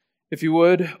If you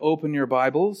would, open your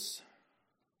Bibles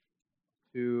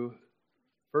to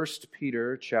 1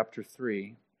 Peter chapter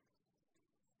 3.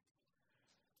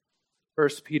 1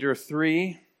 Peter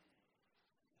 3.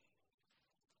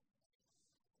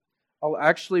 I'll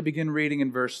actually begin reading in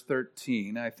verse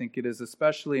 13. I think it is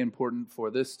especially important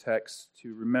for this text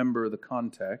to remember the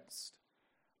context.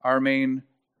 Our main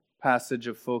passage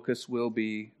of focus will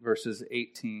be verses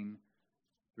 18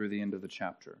 through the end of the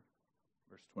chapter,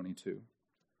 verse 22.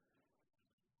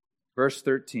 Verse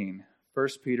 13, 1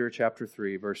 Peter chapter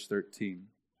 3, verse 13.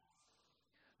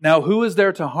 Now who is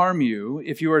there to harm you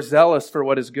if you are zealous for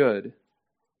what is good?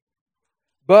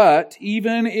 But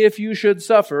even if you should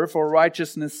suffer for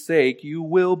righteousness' sake, you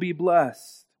will be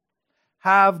blessed.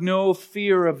 Have no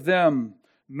fear of them,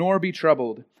 nor be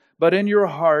troubled, but in your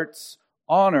hearts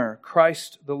honor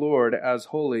Christ the Lord as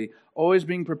holy, always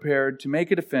being prepared to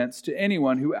make a defense to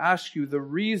anyone who asks you the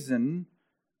reason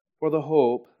for the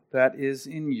hope that is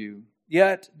in you.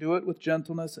 Yet do it with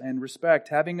gentleness and respect,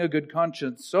 having a good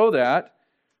conscience, so that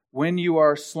when you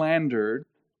are slandered,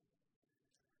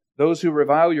 those who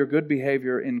revile your good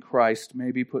behavior in Christ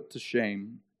may be put to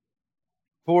shame.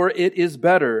 For it is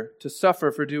better to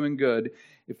suffer for doing good,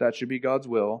 if that should be God's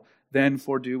will, than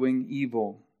for doing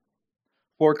evil.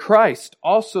 For Christ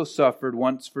also suffered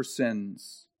once for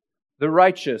sins, the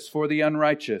righteous for the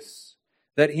unrighteous,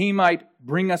 that he might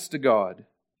bring us to God,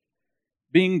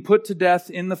 being put to death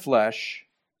in the flesh,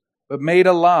 but made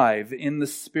alive in the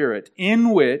Spirit,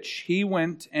 in which he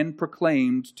went and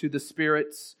proclaimed to the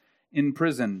spirits in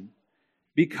prison,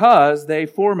 because they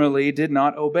formerly did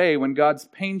not obey when God's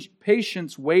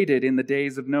patience waited in the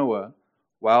days of Noah,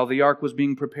 while the ark was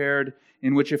being prepared,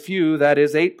 in which a few, that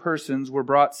is, 8 persons, were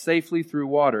brought safely through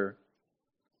water.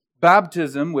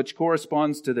 Baptism, which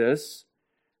corresponds to this,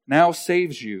 now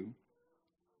saves you,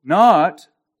 not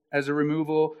as a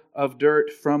removal of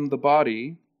dirt from the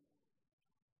body,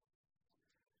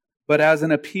 but as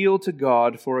an appeal to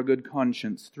God for a good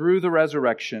conscience through the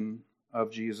resurrection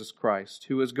of Jesus Christ,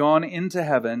 who has gone into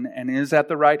heaven and is at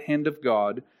the right hand of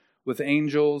God, with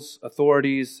angels,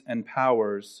 authorities, and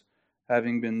powers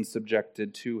having been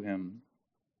subjected to him.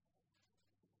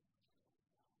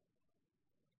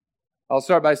 I'll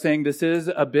start by saying this is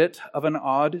a bit of an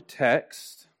odd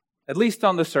text, at least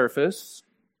on the surface.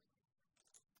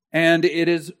 And it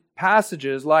is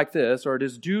passages like this, or it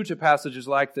is due to passages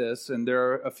like this, and there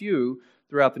are a few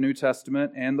throughout the New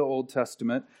Testament and the Old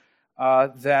Testament,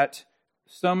 that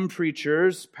some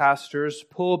preachers, pastors,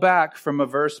 pull back from a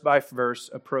verse-by-verse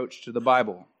approach to the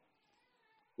Bible.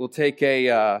 We'll take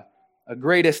a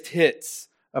greatest hits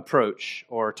approach,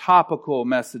 or topical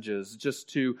messages, just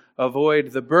to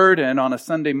avoid the burden on a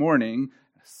Sunday morning,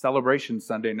 Celebration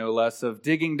Sunday no less, of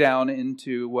digging down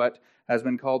into what has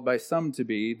been called by some to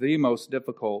be the most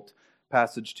difficult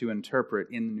passage to interpret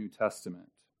in the New Testament.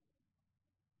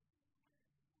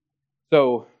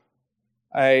 So,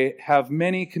 I have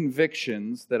many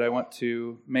convictions that I want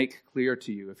to make clear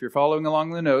to you. If you're following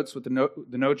along the notes, the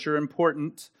notes are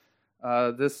important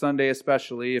this Sunday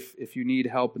especially. If you need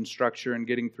help and structure in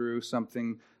getting through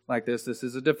something like this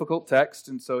is a difficult text.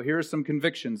 And so here are some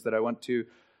convictions that I want to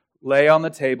lay on the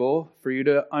table for you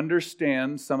to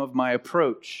understand some of my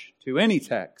approach to any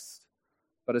text,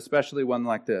 but especially one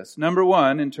like this. Number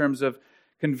one, in terms of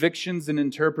convictions in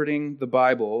interpreting the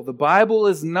Bible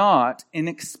is not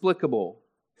inexplicable.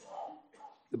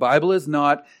 The Bible is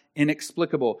not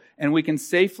inexplicable, and we can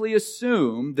safely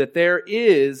assume that there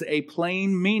is a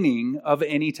plain meaning of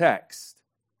any text.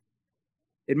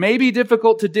 It may be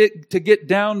difficult to get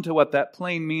down to what that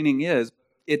plain meaning is.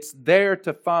 It's there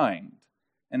to find.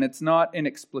 And it's not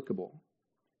inexplicable.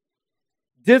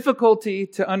 Difficulty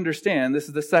to understand, this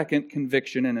is the second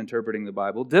conviction in interpreting the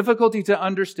Bible, difficulty to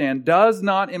understand does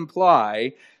not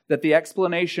imply that the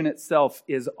explanation itself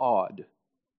is odd.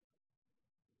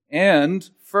 And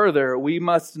further, we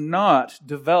must not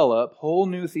develop whole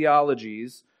new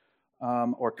theologies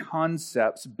or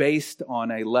concepts based on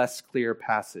a less clear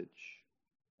passage.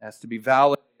 It has to be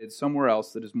validated somewhere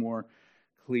else that is more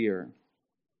clear.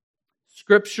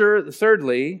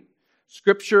 Thirdly,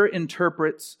 Scripture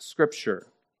interprets Scripture.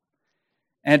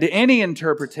 And any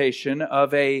interpretation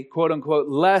of a quote-unquote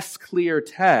less clear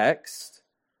text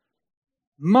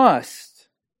must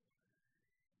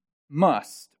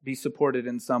be supported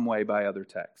in some way by other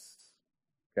texts.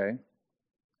 Okay?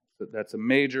 So that's a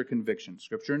major conviction.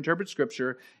 Scripture interprets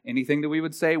Scripture. Anything that we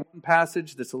would say, one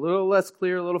passage that's a little less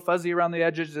clear, a little fuzzy around the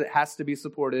edges, it has to be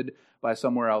supported by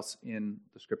somewhere else in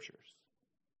the Scriptures.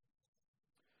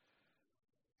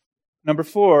 Number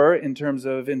 4, in terms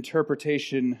of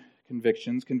interpretation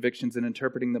convictions in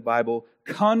interpreting the Bible,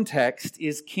 context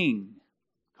is king.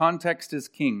 Context is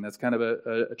king. That's kind of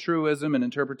a truism, an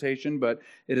interpretation, but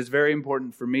it is very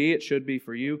important for me. It should be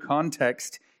for you.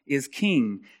 Context is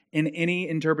king in any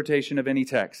interpretation of any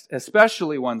text,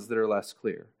 especially ones that are less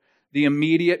clear. The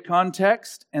immediate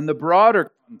context and the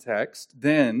broader context,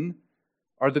 then,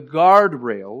 are the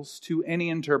guardrails to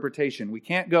any interpretation. We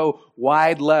can't go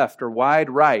wide left or wide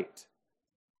right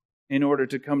in order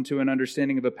to come to an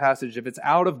understanding of a passage. If it's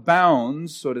out of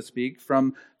bounds, so to speak,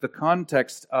 from the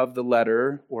context of the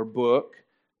letter or book,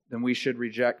 then we should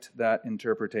reject that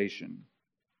interpretation.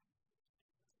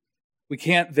 We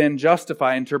can't then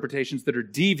justify interpretations that are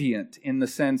deviant in the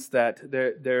sense that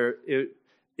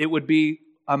it would be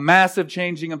a massive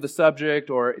changing of the subject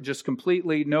or just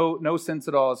completely no sense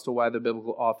at all as to why the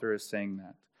biblical author is saying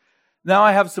that. Now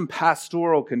I have some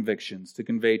pastoral convictions to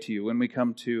convey to you when we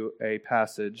come to a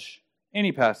passage,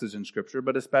 any passage in Scripture,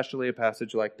 but especially a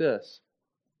passage like this.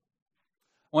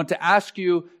 I want to ask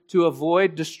you to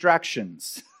avoid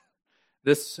distractions.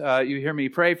 This you hear me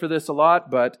pray for this a lot,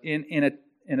 but in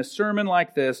a sermon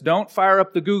like this, don't fire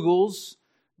up the Googles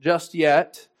just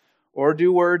yet, or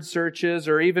do word searches,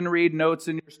 or even read notes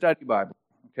in your study Bible.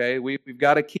 Okay, we've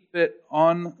got to keep it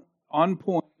on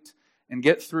point and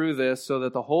get through this so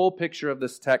that the whole picture of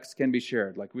this text can be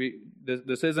shared.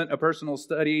 This isn't a personal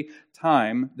study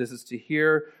time. This is to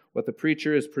hear what the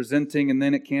preacher is presenting, and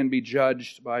then it can be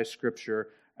judged by Scripture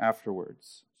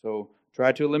afterwards. So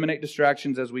try to eliminate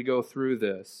distractions as we go through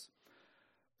this.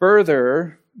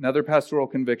 Further, another pastoral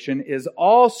conviction is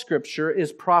all Scripture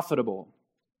is profitable,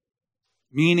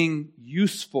 meaning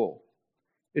useful.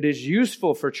 It is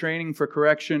useful for training, for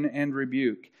correction, and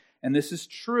rebuke. And this is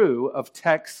true of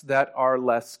texts that are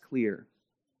less clear.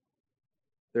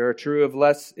 It is true of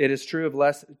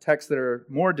less texts that are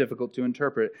more difficult to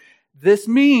interpret. This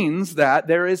means that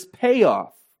there is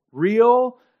payoff,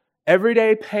 real,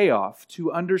 everyday payoff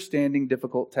to understanding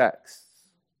difficult texts.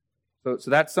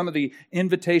 So that's some of the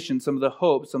invitation, some of the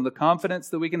hope, some of the confidence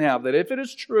that we can have that if it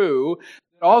is true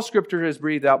that all Scripture is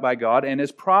breathed out by God and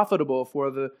is profitable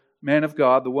for the man of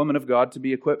God, the woman of God, to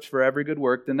be equipped for every good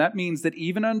work, then that means that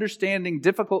even understanding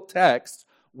difficult texts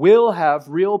will have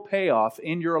real payoff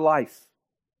in your life,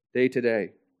 day to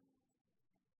day.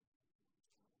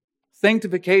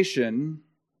 Sanctification,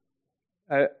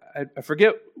 I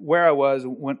forget where I was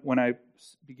when I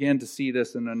began to see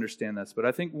this and understand this, but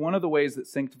I think one of the ways that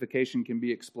sanctification can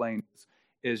be explained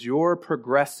is your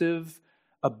progressive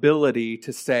ability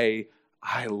to say,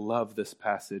 I love this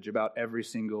passage about every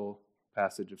single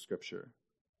passage of Scripture.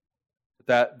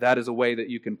 That is a way that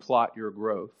you can plot your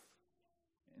growth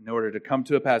in order to come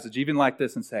to a passage even like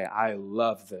this and say, I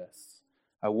love this.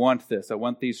 I want this. I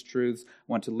want these truths. I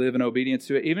want to live in obedience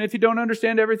to it. Even if you don't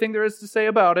understand everything there is to say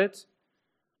about it,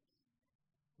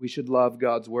 we should love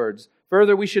God's words.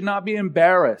 Further, we should not be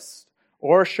embarrassed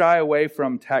or shy away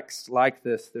from texts like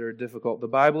this that are difficult. The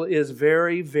Bible is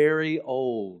very, very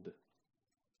old.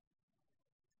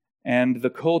 And the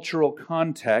cultural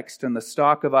context and the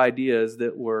stock of ideas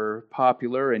that were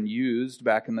popular and used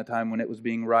back in the time when it was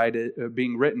being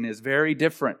written is very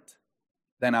different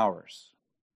than ours.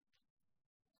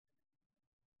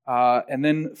 And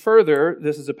then further,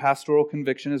 this is a pastoral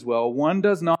conviction as well. One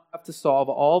does not have to solve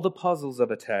all the puzzles of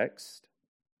a text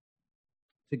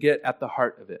to get at the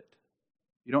heart of it.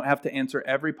 You don't have to answer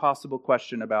every possible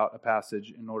question about a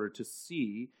passage in order to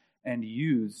see and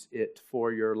use it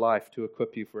for your life to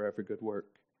equip you for every good work.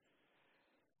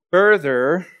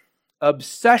 Further,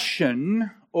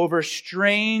 obsession over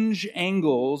strange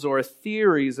angles or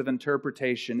theories of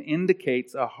interpretation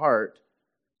indicates a heart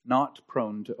not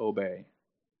prone to obey.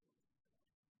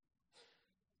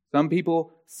 Some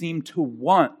people seem to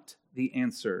want the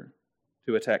answer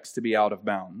to a text to be out of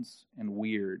bounds and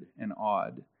weird and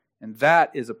odd. And that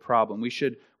is a problem. We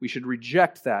should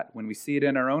reject that when we see it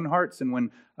in our own hearts and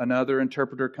when another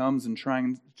interpreter comes and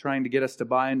trying to get us to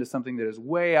buy into something that is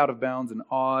way out of bounds and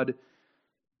odd.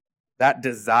 That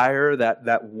desire,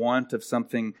 that want of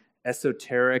something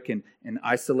esoteric and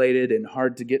isolated and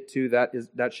hard to get to,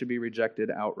 that should be rejected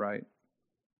outright.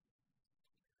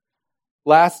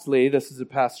 Lastly, this is a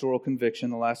pastoral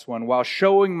conviction, the last one. While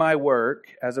showing my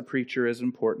work as a preacher is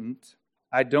important,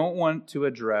 I don't want to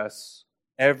address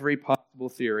every possible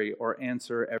theory or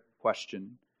answer every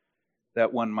question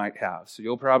that one might have. So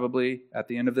you'll probably, at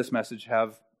the end of this message,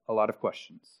 have a lot of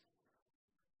questions.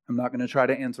 I'm not going to try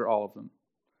to answer all of them.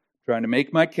 I'm trying to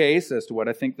make my case as to what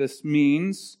I think this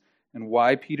means and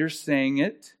why Peter's saying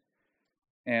it,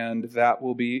 and that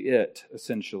will be it,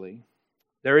 essentially.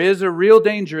 There is a real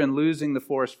danger in losing the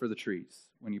forest for the trees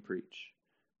when you preach.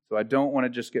 So I don't want to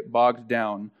just get bogged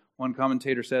down. One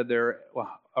commentator said there are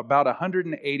about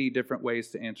 180 different ways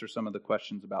to answer some of the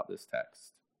questions about this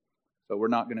text. So we're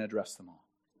not going to address them all.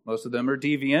 Most of them are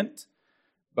deviant,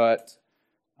 but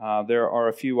there are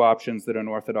a few options that an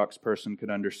Orthodox person could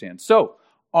understand. So,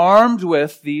 armed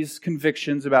with these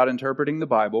convictions about interpreting the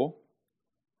Bible,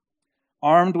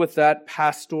 armed with that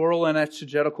pastoral and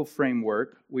exegetical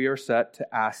framework, we are set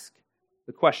to ask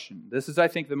the question. This is, I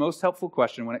think, the most helpful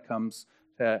question when it comes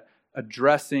to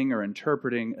addressing or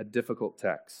interpreting a difficult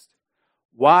text.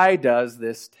 Why does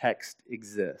this text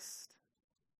exist?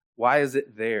 Why is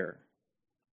it there?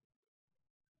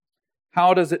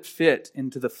 How does it fit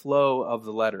into the flow of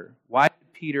the letter? Why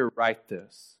did Peter write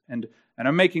this? And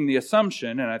I'm making the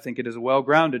assumption, and I think it is a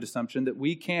well-grounded assumption, that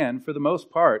we can, for the most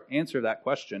part, answer that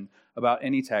question about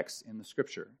any text in the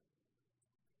Scripture.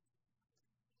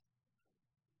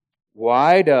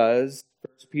 Why does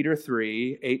 1 Peter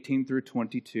 3, 18 through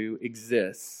 22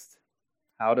 exist?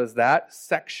 How does that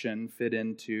section fit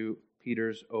into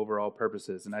Peter's overall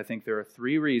purposes? And I think there are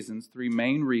three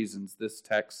main reasons this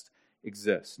text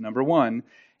exists. Number one,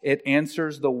 it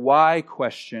answers the why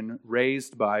question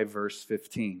raised by verse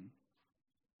 15.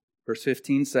 Verse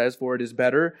 15 says, "For it is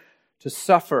better to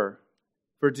suffer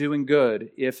for doing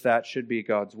good, if that should be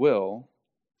God's will,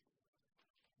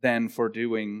 than for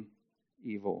doing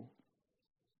evil."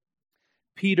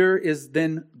 Peter is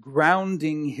then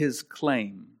grounding his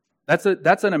claim. That's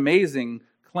an amazing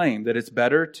claim, that it's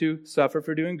better to suffer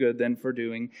for doing good than for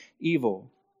doing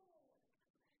evil.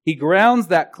 He grounds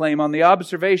that claim on the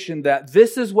observation that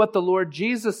this is what the Lord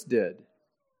Jesus did.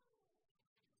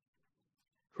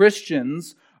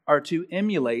 Christians are to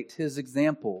emulate his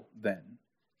example then.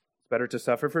 It's better to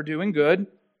suffer for doing good,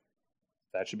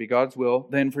 that should be God's will,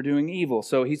 than for doing evil.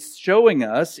 So he's showing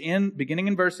us, beginning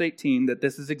in verse 18, that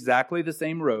this is exactly the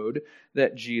same road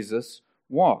that Jesus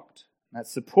walked.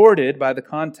 That's supported by the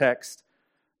context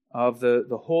of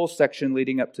the whole section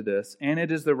leading up to this, and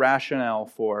it is the rationale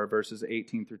for verses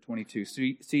 18 through 22.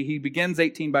 See, he begins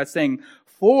 18 by saying,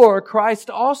 "For Christ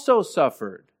also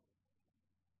suffered."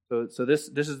 So this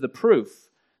is the proof,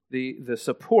 the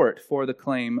support for the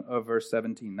claim of verse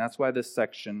 17. That's why this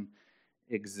section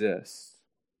exists.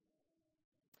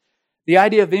 The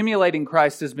idea of emulating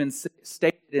Christ has been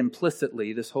stated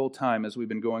implicitly this whole time as we've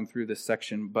been going through this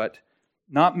section, but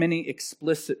not many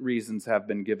explicit reasons have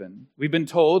been given. We've been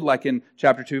told, like in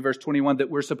chapter 2, verse 21, that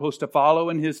we're supposed to follow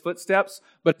in his footsteps,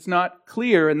 but it's not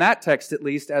clear in that text, at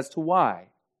least, as to why.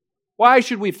 Why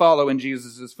should we follow in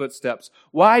Jesus' footsteps?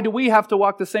 Why do we have to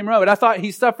walk the same road? I thought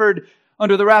he suffered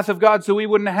under the wrath of God so we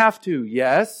wouldn't have to.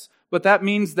 Yes, but that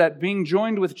means that being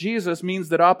joined with Jesus means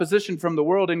that opposition from the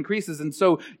world increases. And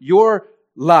so your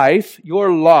life, your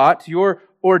lot, your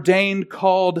ordained,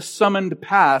 called, summoned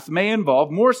path may involve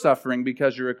more suffering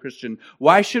because you're a Christian.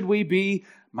 Why should we be,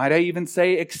 might I even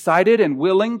say, excited and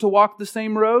willing to walk the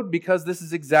same road? Because this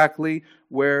is exactly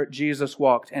where Jesus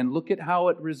walked. And look at how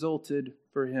it resulted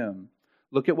for him.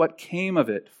 Look at what came of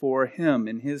it for him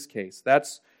in his case.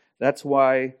 That's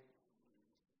why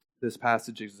this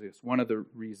passage exists, one of the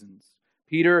reasons.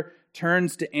 Peter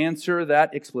turns to answer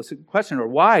that explicit question, or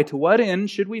why? To what end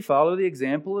should we follow the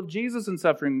example of Jesus in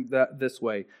suffering this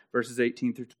way? Verses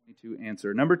 18 through 22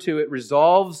 answer. Number two, it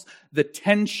resolves the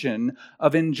tension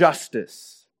of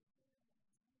injustice.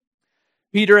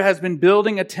 Peter has been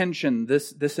building a tension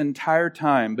this entire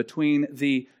time between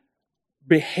the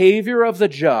behavior of the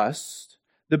just,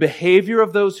 the behavior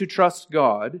of those who trust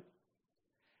God,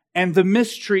 and the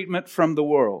mistreatment from the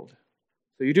world.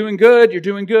 So you're doing good,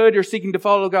 you're seeking to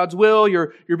follow God's will,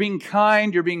 you're being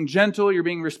kind, you're being gentle, you're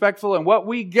being respectful. And what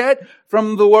we get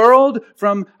from the world,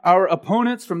 from our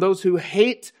opponents, from those who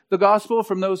hate the gospel,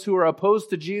 from those who are opposed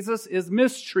to Jesus, is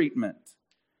mistreatment.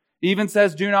 He even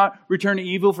says, do not return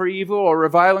evil for evil or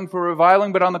reviling for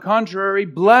reviling, but on the contrary,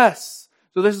 bless.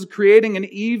 So this is creating an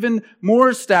even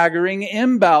more staggering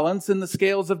imbalance in the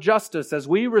scales of justice as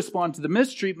we respond to the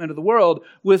mistreatment of the world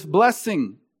with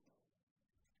blessing.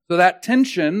 So that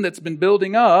tension that's been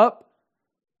building up,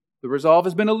 the resolve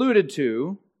has been alluded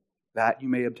to, that you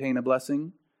may obtain a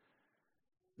blessing.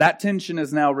 That tension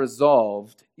is now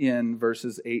resolved in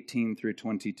verses 18 through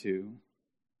 22.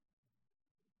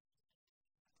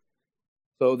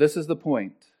 So this is the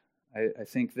point. I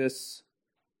think this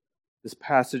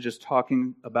passage is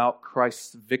talking about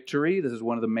Christ's victory. This is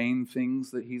one of the main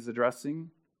things that he's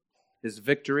addressing. His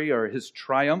victory or his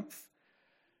triumph.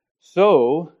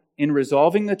 So, in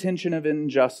resolving the tension of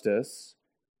injustice,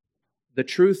 the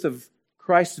truth of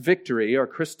Christ's victory, or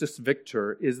Christus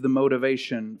Victor, is the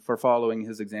motivation for following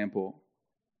his example,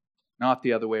 not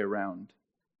the other way around.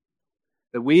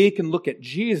 That we can look at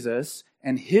Jesus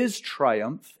and His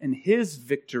triumph and His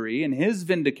victory and His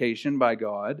vindication by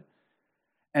God.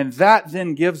 And that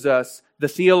then gives us the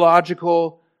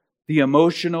theological, the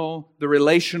emotional, the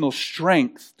relational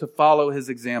strength to follow His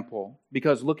example.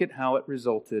 Because look at how it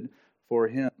resulted for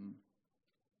Him.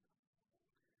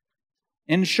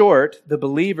 In short, the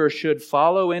believer should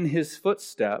follow in His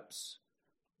footsteps,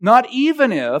 not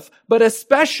even if, but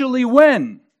especially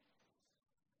when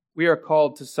we are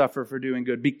called to suffer for doing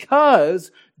good,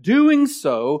 because doing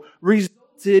so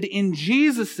resulted in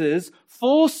Jesus'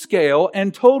 full-scale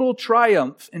and total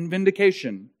triumph and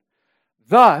vindication.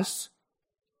 Thus,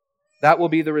 that will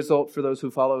be the result for those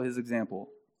who follow His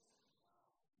example.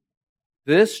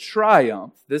 This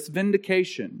triumph, this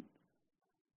vindication,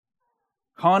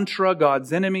 contra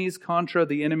God's enemies, contra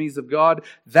the enemies of God,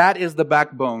 that is the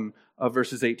backbone of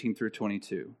verses 18 through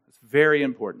 22. It's very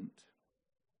important.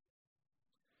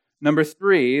 Number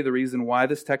 3, the reason why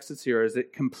this text is here is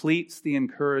it completes the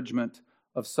encouragement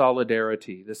of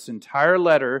solidarity. This entire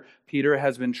letter, Peter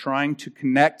has been trying to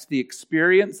connect the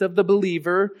experience of the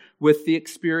believer with the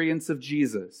experience of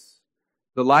Jesus.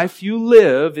 The life you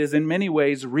live is in many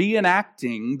ways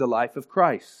reenacting the life of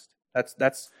Christ.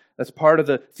 That's part of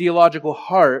the theological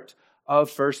heart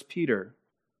of 1 Peter.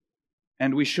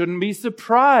 And we shouldn't be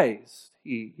surprised,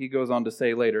 he goes on to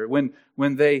say later, when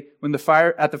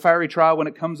the fiery trial, when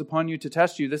it comes upon you to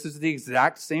test you, this is the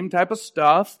exact same type of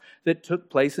stuff that took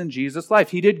place in Jesus'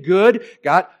 life. He did good,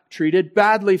 got treated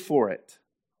badly for it.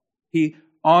 He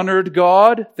honored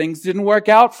God, things didn't work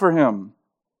out for him,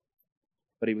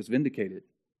 but he was vindicated.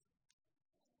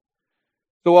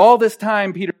 So all this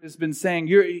time, Peter has been saying,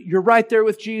 you're right there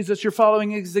with Jesus, you're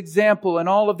following His example and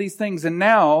all of these things. And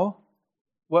now,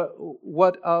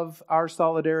 what of our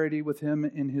solidarity with Him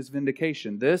in His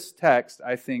vindication? This text,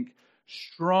 I think,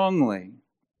 strongly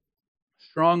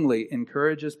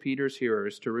encourages Peter's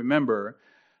hearers to remember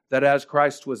that as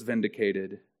Christ was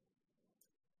vindicated,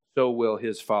 so will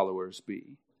His followers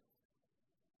be.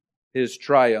 His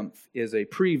triumph is a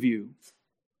preview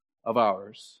of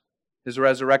ours. His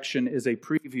resurrection is a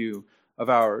preview of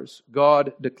ours.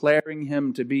 God declaring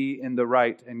Him to be in the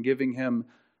right and giving Him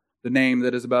the name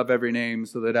that is above every name,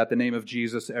 so that at the name of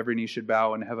Jesus every knee should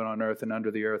bow in heaven, on earth, and under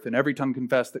the earth, and every tongue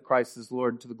confess that Christ is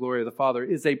Lord to the glory of the Father,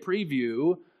 is a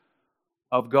preview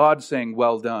of God saying,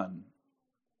 well done.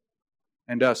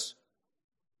 And us,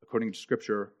 according to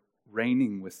Scripture,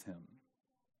 reigning with Him.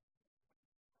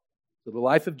 So the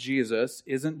life of Jesus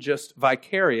isn't just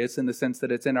vicarious in the sense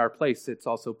that it's in our place, it's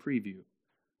also preview.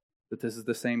 That this is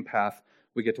the same path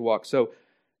we get to walk. So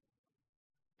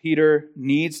Peter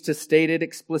needs to state it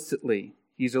explicitly.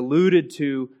 He's alluded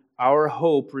to our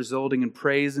hope resulting in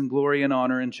praise and glory and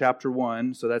honor in chapter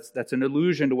 1. So that's an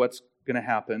allusion to what's going to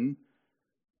happen.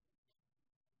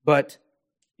 But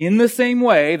in the same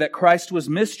way that Christ was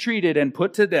mistreated and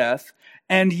put to death,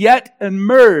 and yet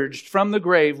emerged from the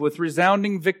grave with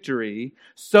resounding victory,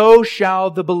 so shall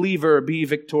the believer be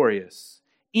victorious,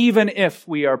 even if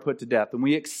we are put to death. And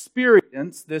we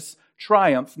experience this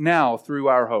triumph now through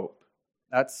our hope.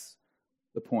 That's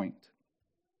the point.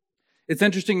 It's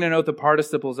interesting to note the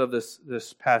participles of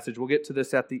this passage. We'll get to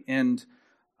this at the end.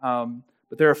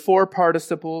 But there are 4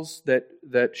 participles that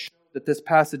show that this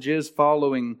passage is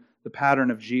following the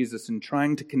pattern of Jesus and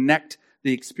trying to connect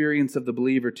the experience of the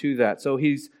believer to that. So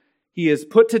he is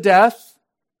put to death,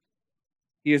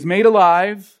 he is made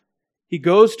alive, he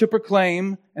goes to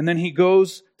proclaim, and then he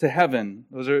goes to heaven.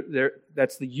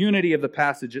 That's the unity of the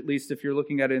passage, at least if you're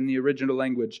looking at it in the original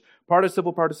language.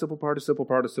 Participle, participle, participle,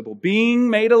 participle. Being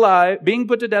made alive, being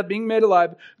put to death, being made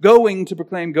alive, going to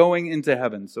proclaim, going into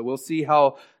heaven. So we'll see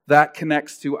how that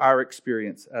connects to our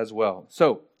experience as well.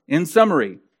 So, in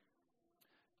summary,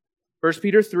 1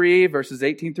 Peter 3, verses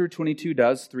 18 through 22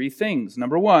 does 3 things.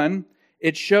 Number 1,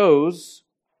 it shows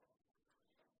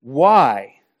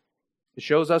why. It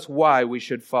shows us why we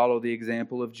should follow the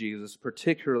example of Jesus,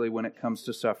 particularly when it comes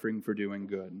to suffering for doing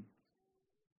good.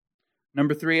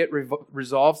 Number 3, it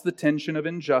resolves the tension of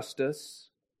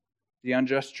injustice, the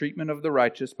unjust treatment of the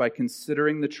righteous, by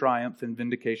considering the triumph and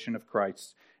vindication of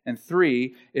Christ. And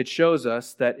 3, it shows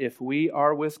us that if we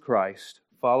are with Christ,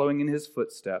 following in His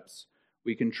footsteps,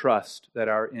 we can trust that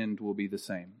our end will be the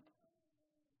same.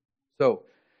 So,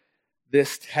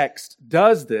 this text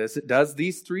does this. It does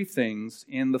these 3 things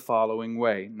in the following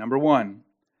way. Number 1,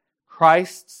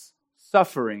 Christ's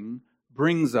suffering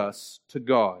brings us to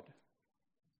God.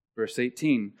 Verse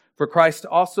 18, for Christ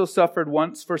also suffered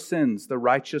once for sins, the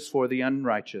righteous for the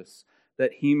unrighteous,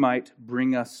 that He might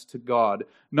bring us to God.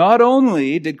 Not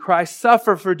only did Christ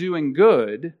suffer for doing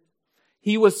good,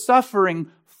 He was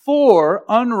suffering for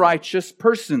unrighteous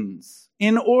persons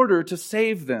in order to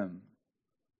save them.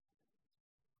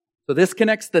 So this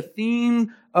connects the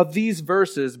theme of these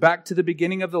verses back to the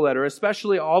beginning of the letter,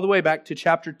 especially all the way back to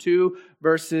chapter 2,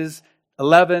 verses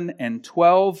 11 and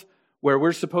 12, where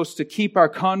we're supposed to keep our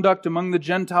conduct among the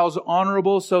Gentiles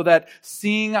honorable so that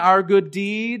seeing our good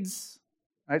deeds,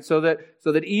 right, so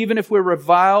that even if we're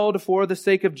reviled for the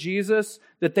sake of Jesus,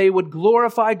 that they would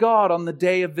glorify God on the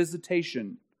day of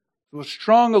visitation. So a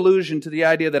strong allusion to the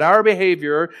idea that our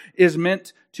behavior is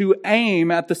meant to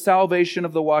aim at the salvation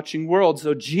of the watching world.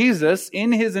 So Jesus,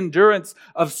 in His endurance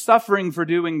of suffering for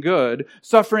doing good,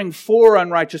 suffering for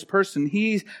unrighteous person,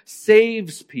 He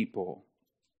saves people.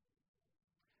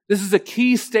 This is a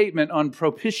key statement on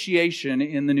propitiation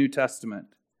in the New Testament.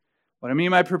 What I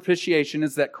mean by propitiation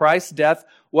is that Christ's death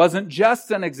wasn't just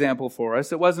an example for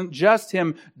us. It wasn't just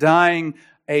Him dying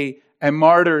a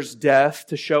martyr's death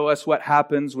to show us what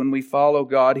happens when we follow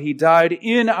God. He died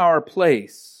in our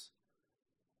place.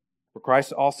 For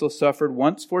Christ also suffered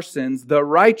once for sins, the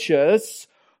righteous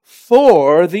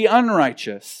for the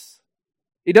unrighteous.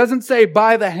 He doesn't say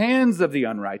by the hands of the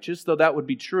unrighteous, though that would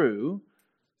be true.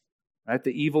 Right?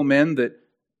 The evil men that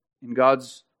in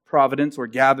God's providence were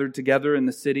gathered together in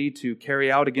the city to carry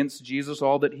out against Jesus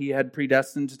all that He had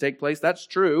predestined to take place. That's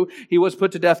true. He was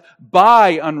put to death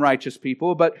by unrighteous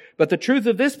people, but the truth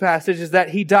of this passage is that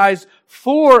He dies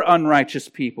for unrighteous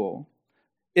people.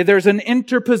 There's an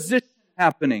interposition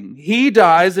happening. He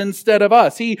dies instead of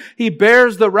us. He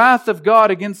bears the wrath of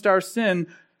God against our sin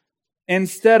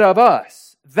instead of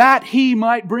us, that He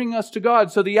might bring us to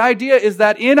God. So the idea is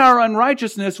that in our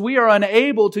unrighteousness, we are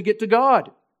unable to get to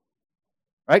God.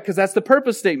 Right? Because that's the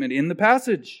purpose statement in the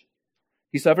passage.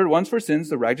 He suffered once for sins,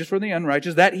 the righteous for the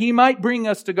unrighteous, that He might bring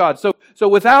us to God. So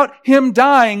without Him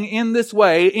dying in this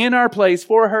way, in our place,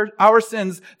 for our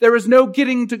sins, there is no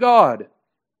getting to God.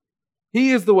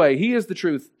 He is the way. He is the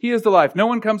truth. He is the life. No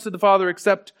one comes to the Father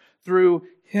except through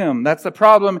Him. That's the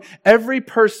problem every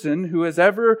person who has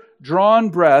ever drawn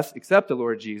breath, except the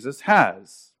Lord Jesus,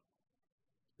 has.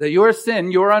 That your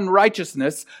sin, your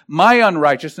unrighteousness, my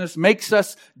unrighteousness, makes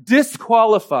us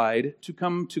disqualified to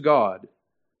come to God.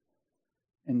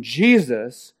 And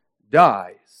Jesus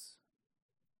dies,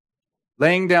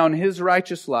 laying down His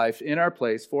righteous life in our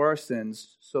place for our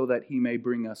sins so that He may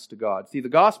bring us to God. See, the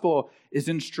gospel is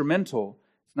instrumental.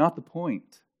 It's not the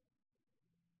point.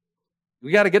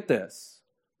 We got to get this.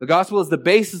 The gospel is the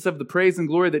basis of the praise and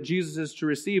glory that Jesus is to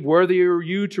receive. Worthy are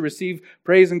you to receive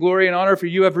praise and glory and honor, for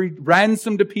you have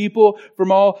ransomed a people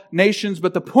from all nations.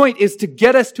 But the point is to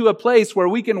get us to a place where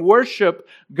we can worship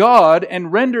God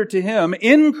and render to Him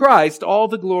in Christ all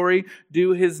the glory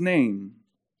due His name.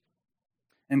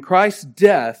 And Christ's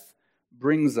death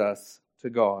brings us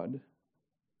to God.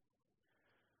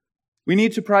 We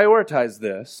need to prioritize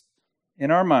this in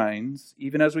our minds,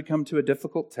 even as we come to a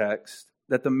difficult text,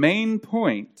 that the main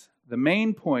point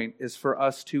is for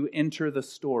us to enter the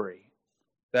story.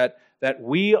 That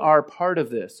we are part of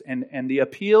this. And the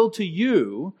appeal to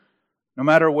you, no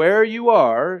matter where you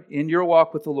are in your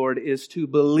walk with the Lord, is to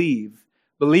believe.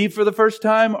 Believe for the first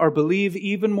time, or believe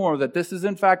even more that this is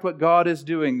in fact what God is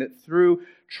doing, that through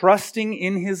trusting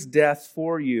in His death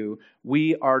for you,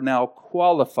 we are now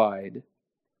qualified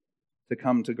to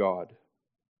come to God.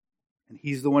 And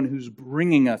He's the one who's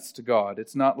bringing us to God.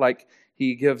 It's not like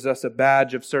He gives us a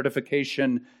badge of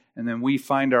certification and then we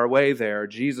find our way there.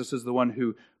 Jesus is the one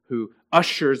who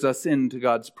ushers us into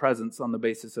God's presence on the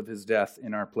basis of His death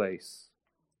in our place.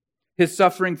 His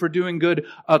suffering for doing good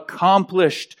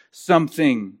accomplished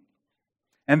something.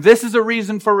 And this is a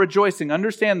reason for rejoicing.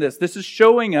 Understand this. This is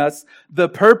showing us the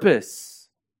purpose.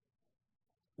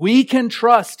 We can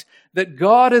trust that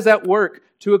God is at work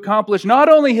to accomplish not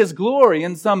only His glory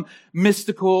in some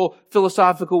mystical,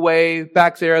 philosophical way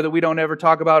back there that we don't ever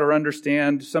talk about or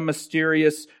understand, some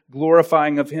mysterious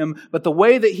glorifying of Him, but the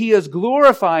way that He is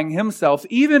glorifying Himself,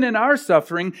 even in our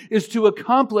suffering, is to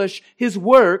accomplish His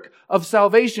work of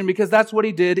salvation, because that's what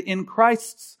He did in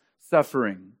Christ's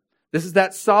suffering. This is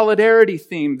that solidarity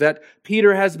theme that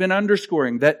Peter has been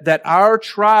underscoring, that our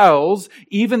trials,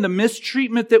 even the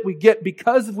mistreatment that we get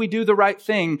because we do the right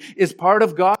thing, is part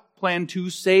of God's plan to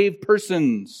save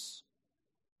persons.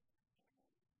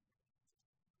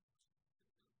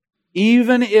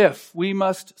 Even if we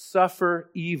must suffer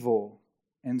evil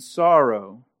and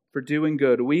sorrow for doing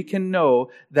good, we can know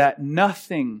that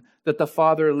nothing that the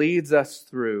Father leads us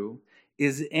through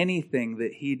is anything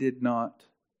that He did not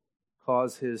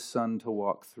cause His Son to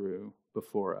walk through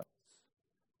before us.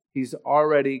 He's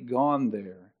already gone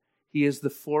there. He is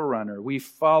the forerunner. We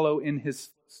follow in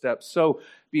His footsteps. So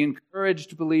be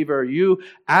encouraged, believer. You,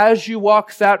 as you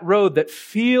walk that road that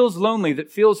feels lonely, that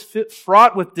feels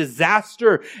fraught with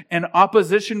disaster and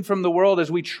opposition from the world, as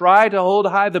we try to hold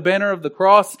high the banner of the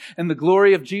cross and the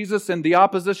glory of Jesus, and the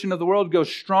opposition of the world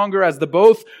goes stronger as the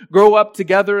both grow up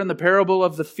together in the parable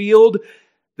of the field,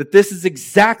 that this is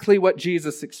exactly what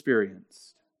Jesus experienced.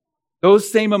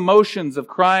 Those same emotions of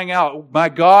crying out, my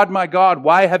God,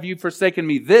 why have you forsaken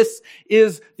me? This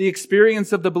is the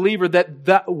experience of the believer,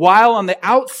 that while on the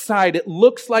outside it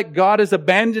looks like God is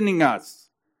abandoning us,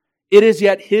 it is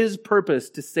yet His purpose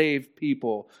to save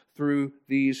people through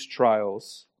these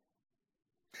trials.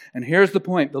 And here's the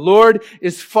point. The Lord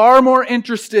is far more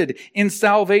interested in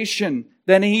salvation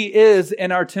than He is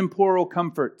in our temporal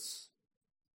comforts.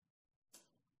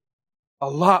 A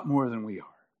lot more than we are.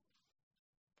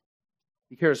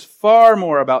 He cares far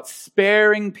more about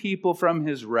sparing people from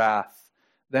His wrath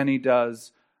than He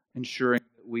does ensuring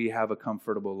that we have a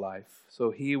comfortable life.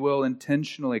 So He will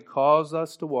intentionally cause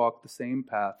us to walk the same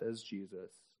path as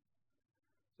Jesus,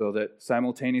 so that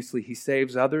simultaneously He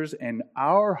saves others and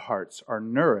our hearts are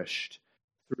nourished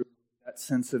through that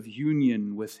sense of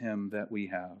union with Him that we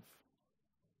have.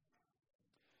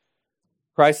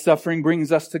 Christ's suffering brings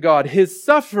us to God. His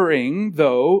suffering,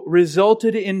 though,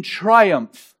 resulted in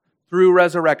triumph through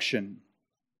resurrection.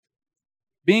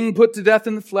 Being put to death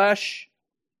in the flesh,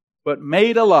 but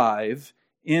made alive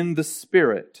in the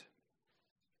Spirit.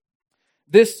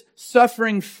 This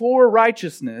suffering for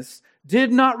righteousness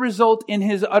did not result in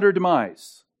His utter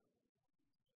demise,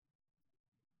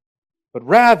 but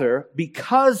rather,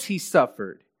 because He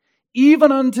suffered,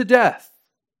 even unto death,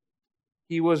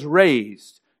 He was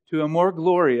raised to a more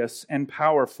glorious and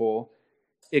powerful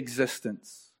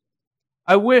existence.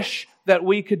 I wish that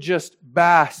we could just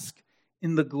bask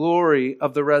in the glory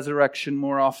of the resurrection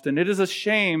more often. It is a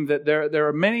shame that there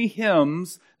are many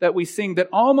hymns that we sing that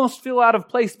almost feel out of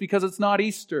place because it's not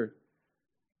Easter.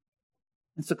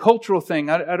 It's a cultural thing.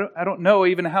 I don't know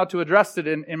even how to address it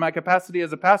in my capacity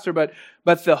as a pastor, but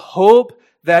the hope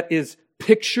that is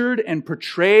pictured and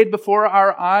portrayed before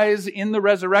our eyes in the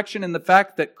resurrection, and the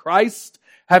fact that Christ,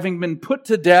 having been put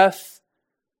to death,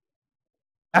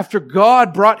 after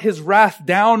God brought His wrath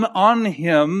down on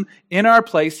Him in our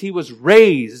place, He was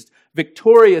raised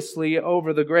victoriously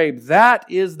over the grave. That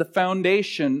is the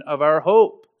foundation of our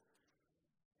hope.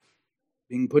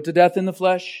 Being put to death in the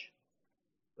flesh,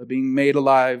 but being made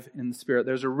alive in the Spirit.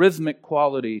 There's a rhythmic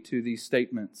quality to these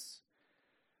statements.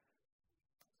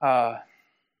 One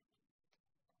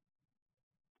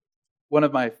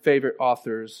of my favorite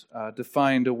authors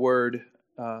defined a word,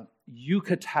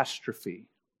 eucatastrophe.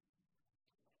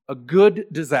 A good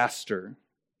disaster.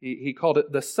 He called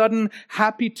it the sudden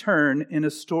happy turn in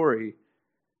a story.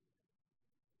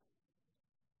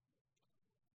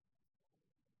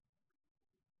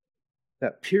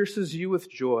 That pierces you with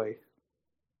joy,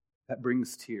 that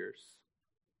brings tears.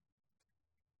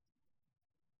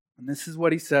 And this is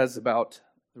what he says about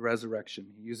the resurrection.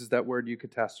 He uses that word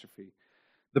eucatastrophe.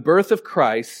 The birth of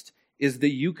Christ is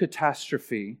the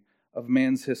eucatastrophe of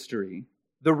man's history.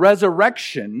 The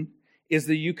resurrection is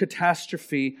the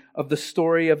eucatastrophe of the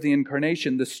story of the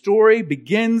incarnation. The story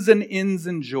begins and ends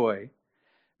in joy.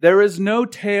 There is no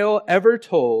tale ever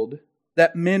told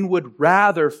that men would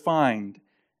rather find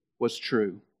was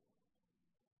true,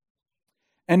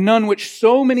 and none which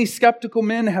so many skeptical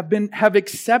men have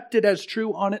accepted as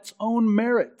true on its own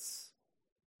merits.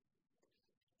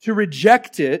 To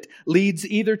reject it leads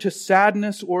either to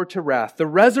sadness or to wrath. The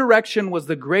resurrection was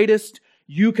the greatest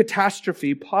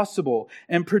eucatastrophe possible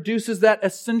and produces that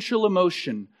essential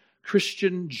emotion,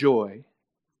 Christian joy,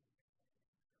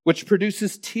 which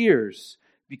produces tears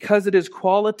because it is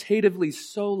qualitatively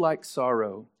so like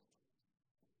sorrow,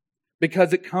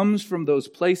 because it comes from those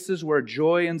places where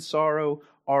joy and sorrow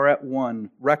are at one,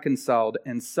 reconciled,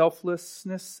 and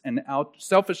selfishness and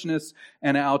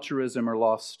altruism are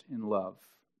lost in love.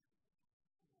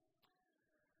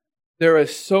 There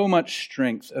is so much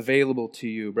strength available to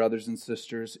you, brothers and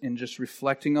sisters, in just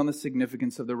reflecting on the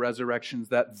significance of the resurrections,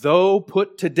 that though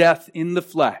put to death in the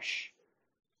flesh,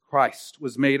 Christ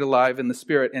was made alive in the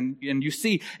Spirit. And you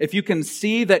see, if you can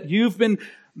see that you've been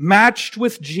matched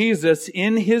with Jesus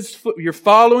in you're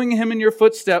following Him in your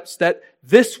footsteps, that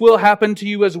this will happen to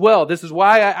you as well. This is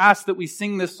why I ask that we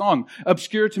sing this song,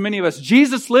 obscure to many of us.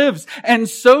 Jesus lives, and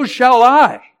so shall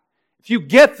I. If you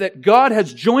get that God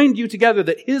has joined you together,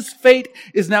 that His fate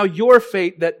is now your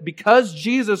fate, that because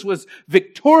Jesus was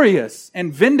victorious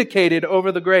and vindicated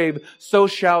over the grave, so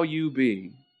shall you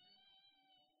be.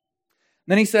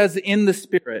 Then he says, in the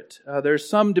Spirit. There's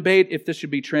some debate if this should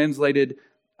be translated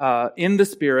in the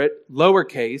Spirit,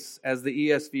 lowercase, as the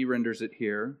ESV renders it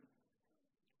here,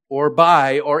 or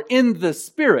by, or in the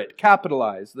Spirit,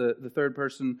 capitalize, the third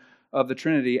person of the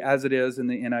Trinity, as it is in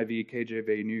the NIV,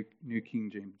 KJV, New King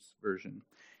James Version.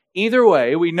 Either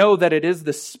way, we know that it is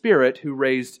the Spirit who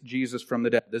raised Jesus from the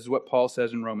dead. This is what Paul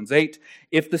says in Romans 8.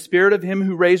 If the Spirit of Him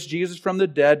who raised Jesus from the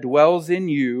dead dwells in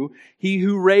you, He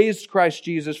who raised Christ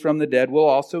Jesus from the dead will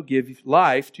also give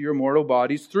life to your mortal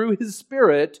bodies through His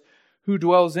Spirit who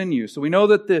dwells in you. So we know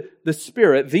that the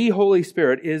Spirit, the Holy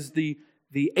Spirit, is the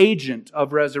agent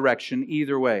of resurrection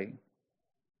either way.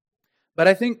 But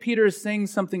I think Peter is saying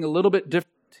something a little bit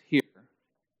different here.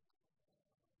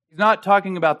 He's not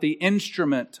talking about the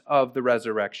instrument of the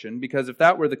resurrection, because if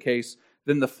that were the case,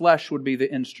 then the flesh would be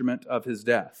the instrument of His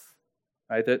death.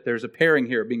 Right? That there's a pairing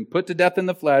here, being put to death in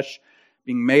the flesh,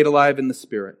 being made alive in the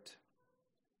Spirit.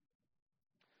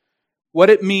 What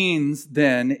it means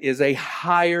then is a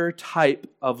higher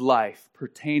type of life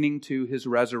pertaining to His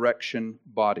resurrection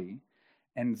body.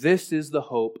 And this is the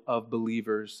hope of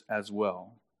believers as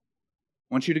well.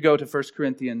 I want you to go to 1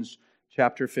 Corinthians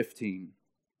chapter 15.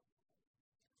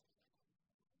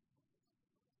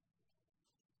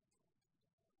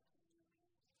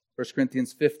 1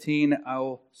 Corinthians 15,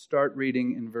 I'll start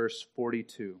reading in verse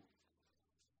 42.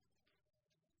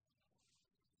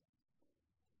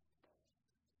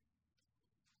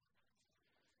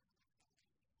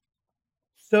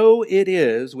 So it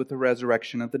is with the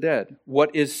resurrection of the dead.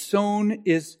 What is sown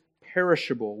is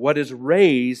perishable. What is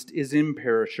raised is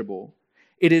imperishable.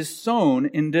 It is sown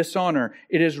in dishonor.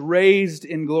 It is raised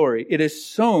in glory. It is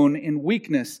sown in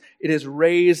weakness. It is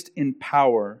raised in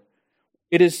power.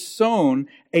 It is sown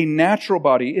a natural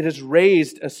body. It is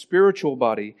raised a spiritual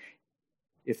body.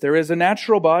 If there is a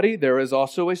natural body, there is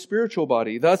also a spiritual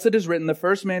body. Thus it is written, the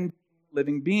first man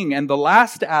living being, and the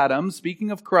last Adam,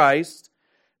 speaking of Christ,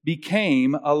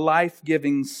 became a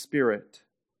life-giving spirit.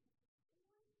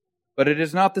 But it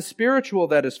is not the spiritual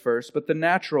that is first, but the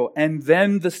natural, and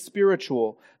then the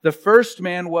spiritual. The first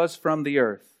man was from the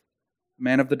earth,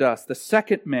 man of the dust. The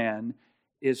second man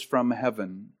is from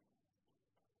heaven.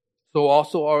 So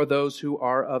also are those who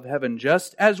are of heaven.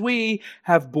 Just as we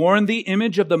have borne the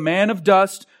image of the man of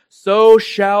dust, so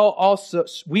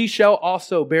we shall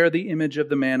also bear the image of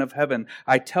the man of heaven.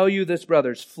 I tell you this,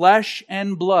 brothers, flesh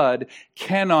and blood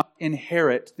cannot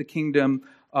inherit the kingdom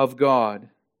of God.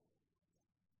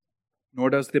 Nor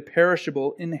does the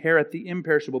perishable inherit the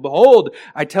imperishable. Behold,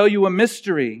 I tell you a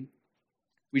mystery.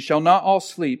 We shall not all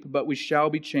sleep, but we shall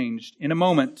be changed in a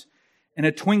moment, in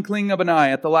a twinkling of an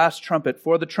eye, at the last trumpet.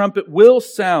 For the trumpet will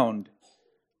sound,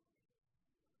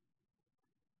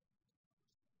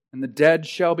 and the dead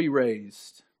shall be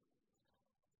raised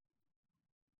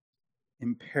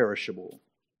imperishable,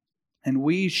 and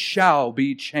we shall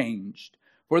be changed.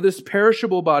 For this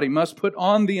perishable body must put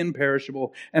on the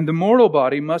imperishable, and the mortal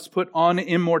body must put on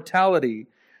immortality.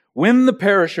 When the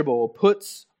perishable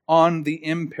puts on the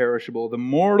imperishable, the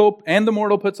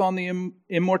mortal puts on the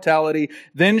immortality,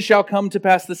 then shall come to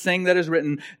pass the saying that is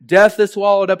written, death is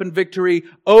swallowed up in victory.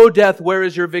 O death, where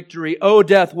is your victory? O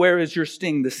death, where is your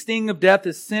sting? The sting of death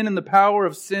is sin, and the power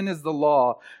of sin is the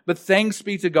law. But thanks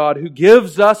be to God who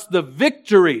gives us the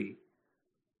victory.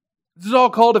 This is all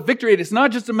called a victory. It's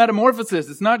not just a metamorphosis.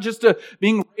 It's not just a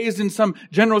being raised in some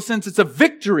general sense. It's a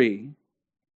victory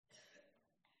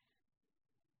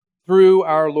through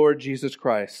our Lord Jesus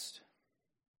Christ.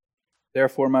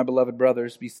 Therefore, my beloved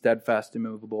brothers, be steadfast,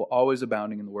 immovable, always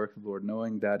abounding in the work of the Lord,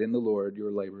 knowing that in the Lord your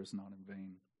labor is not in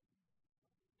vain.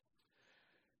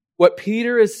 What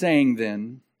Peter is saying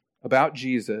then about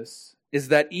Jesus is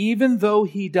that even though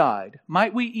He died,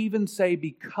 might we even say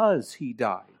because He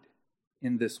died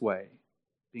in this way,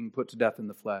 being put to death in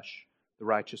the flesh, the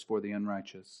righteous for the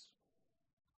unrighteous.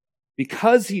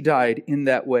 Because He died in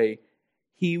that way,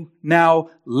 He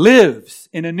now lives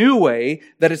in a new way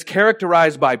that is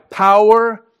characterized by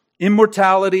power,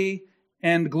 immortality,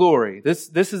 and glory. This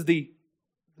is the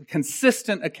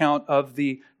consistent account of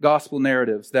the gospel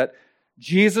narratives, that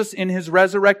Jesus in His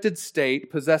resurrected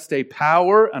state possessed a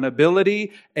power, an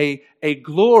ability, a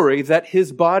glory that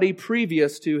His body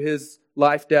previous to His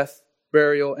life, death,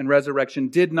 burial, and resurrection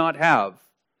did not have.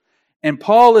 And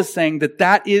Paul is saying that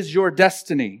that is your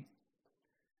destiny.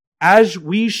 As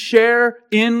we share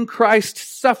in Christ's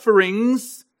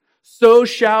sufferings, so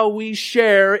shall we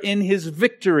share in His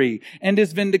victory and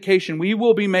His vindication. We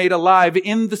will be made alive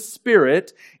in the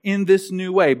Spirit in this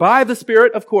new way. By the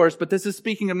Spirit, of course, but this is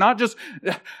speaking of not just,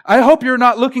 I hope you're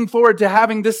not looking forward to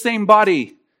having this same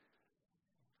body.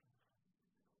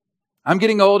 I'm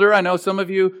getting older. I know some of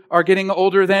you are getting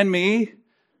older than me.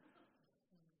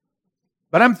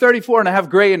 But I'm 34 and I have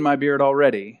gray in my beard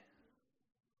already.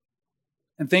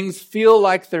 And things feel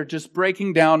like they're just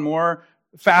breaking down more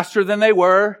faster than they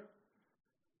were.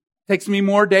 Takes me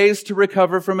more days to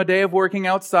recover from a day of working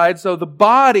outside. So the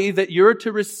body that you're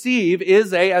to receive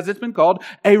is as it's been called,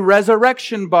 a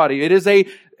resurrection body. It is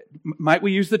might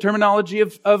we use the terminology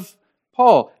of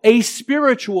Paul, a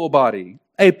spiritual body,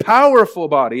 a powerful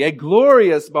body, a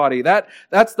glorious body.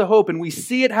 That's the hope. And we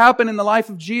see it happen in the life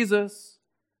of Jesus.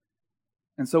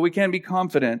 And so we can be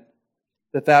confident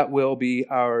that that will be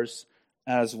ours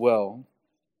as well.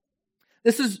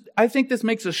 I think this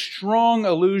makes a strong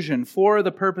allusion for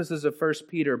the purposes of 1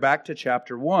 Peter back to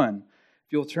chapter 1.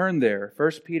 If you'll turn there,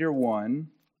 1 Peter 1.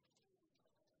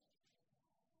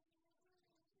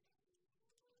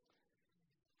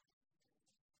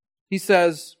 He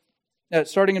says,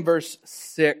 starting in verse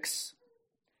 6,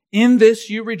 "In this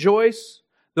you rejoice,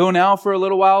 though now for a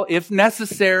little while, if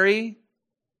necessary,"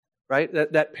 right?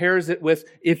 That pairs it with,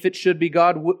 "if it should be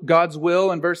God's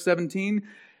will," in verse 17,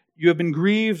 "you have been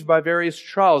grieved by various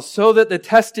trials, so that the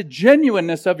tested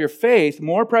genuineness of your faith,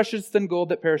 more precious than gold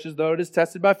that perishes, though it is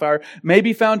tested by fire, may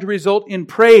be found to result in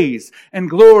praise and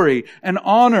glory and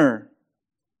honor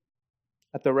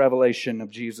at the revelation of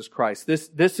Jesus Christ."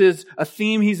 This is a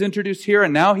theme he's introduced here,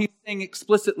 and now he's saying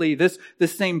explicitly this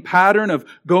same pattern of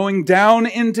going down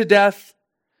into death,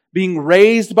 being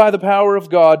raised by the power of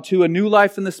God to a new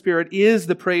life in the Spirit, is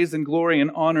the praise and glory and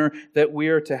honor that we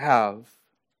are to have.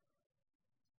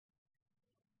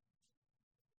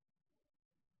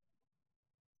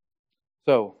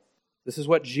 So, this is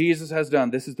what Jesus has done.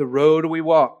 This is the road we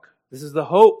walk. This is the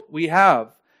hope we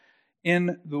have.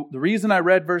 In the reason I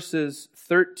read verses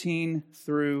 13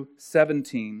 through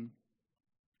 17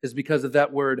 is because of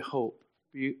that word hope.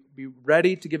 Be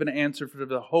ready to give an answer for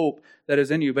the hope that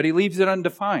is in you, but he leaves it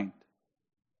undefined.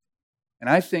 And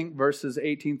I think verses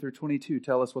 18 through 22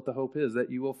 tell us what the hope is,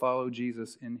 that you will follow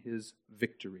Jesus in his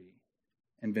victory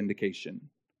and vindication.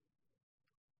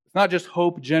 It's not just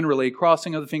hope generally,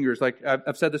 crossing of the fingers. Like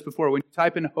I've said this before, when you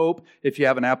type in hope, if you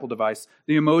have an Apple device,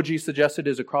 the emoji suggested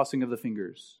is a crossing of the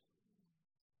fingers.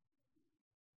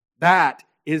 That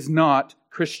is not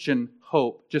Christian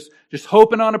hope. Just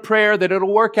hoping on a prayer that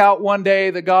it'll work out one day,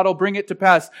 that God will bring it to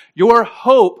pass. Your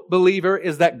hope, believer,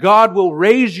 is that God will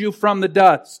raise you from the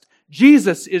dust.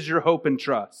 Jesus is your hope and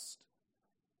trust.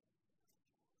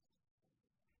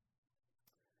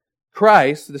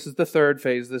 Christ, this is the third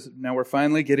phase. Now we're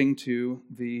finally getting to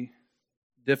the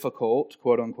difficult,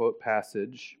 quote-unquote,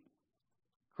 passage.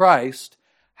 Christ,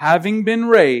 having been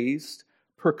raised,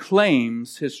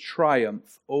 proclaims his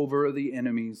triumph over the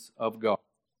enemies of God.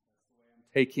 I'm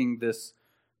taking this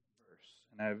verse,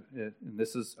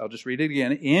 and I'll just read it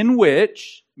again. "In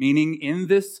which," meaning in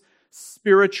this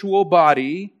spiritual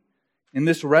body, in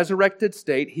this resurrected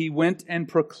state, he went and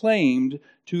proclaimed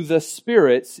to the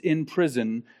spirits in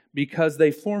prison, because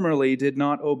they formerly did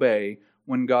not obey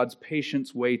when God's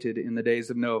patience waited in the days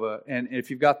of Noah. And if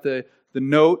you've got the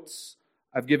notes,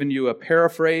 I've given you a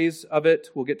paraphrase of it.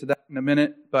 We'll get to that in a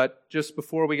minute. But just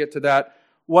before we get to that,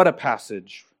 what a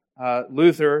passage.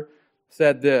 Luther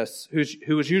said this,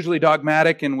 who was usually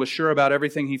dogmatic and was sure about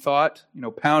everything he thought,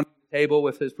 pounding the table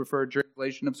with his preferred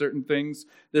translation of certain things.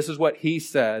 This is what he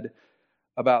said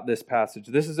about this passage.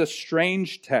 "This is a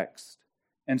strange text,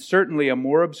 and certainly a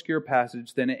more obscure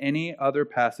passage than any other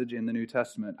passage in the New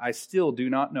Testament. I still do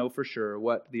not know for sure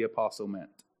what the apostle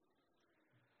meant."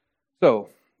 So,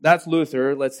 that's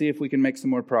Luther. Let's see if we can make some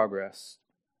more progress.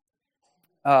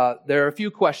 There are a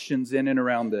few questions in and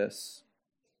around this.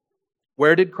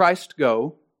 Where did Christ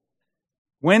go?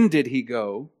 When did he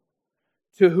go?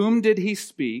 To whom did he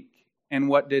speak? And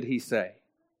what did he say?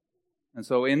 And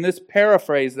so in this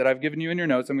paraphrase that I've given you in your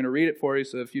notes, I'm going to read it for you,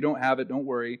 so if you don't have it, don't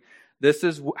worry. This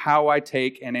is how I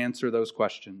take and answer those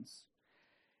questions.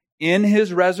 In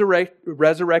his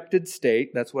resurrected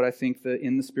state, that's what I think the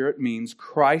in the Spirit means,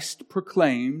 Christ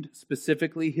proclaimed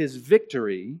specifically his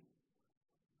victory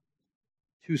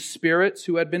to spirits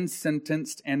who had been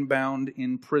sentenced and bound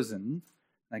in prison.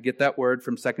 I get that word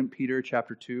from 2 Peter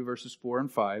chapter 2, verses 4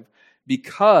 and 5,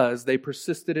 because they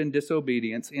persisted in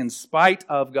disobedience in spite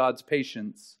of God's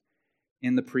patience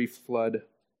in the pre-flood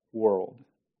world.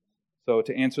 So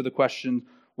to answer the question,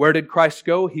 where did Christ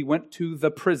go? He went to the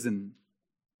prison.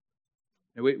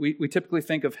 We typically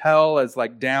think of hell as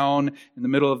like down in the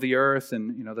middle of the earth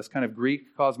and, this kind of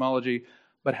Greek cosmology.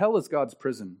 But hell is God's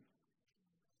prison,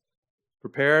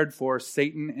 prepared for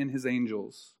Satan and his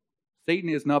angels. Satan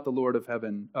is not the Lord of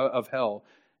heaven, of hell.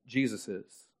 Jesus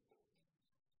is.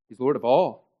 He's Lord of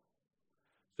all.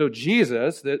 So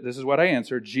Jesus, this is what I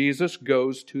answer, Jesus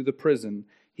goes to the prison.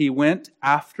 He went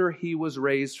after he was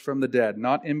raised from the dead,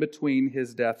 not in between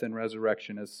his death and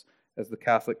resurrection, as the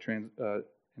Catholic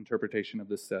interpretation of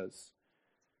this says.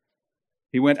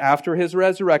 He went after his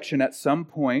resurrection at some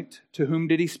point. To whom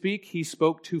did he speak? He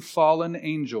spoke to fallen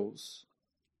angels.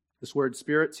 This word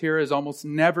spirits here is almost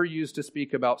never used to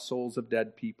speak about souls of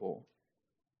dead people.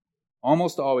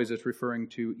 Almost always it's referring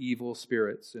to evil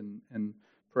spirits and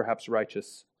perhaps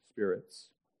righteous spirits.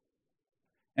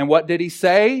 And what did he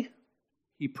say?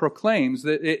 He proclaims.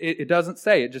 That it doesn't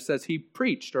say, it just says he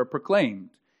preached or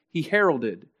proclaimed. He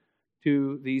heralded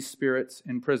to these spirits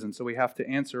in prison. So we have to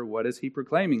answer, what is he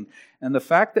proclaiming? And the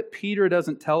fact that Peter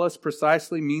doesn't tell us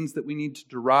precisely means that we need to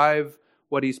derive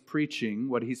what he's preaching,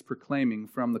 what he's proclaiming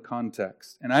from the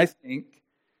context. And I think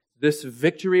this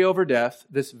victory over death,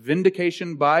 this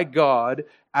vindication by God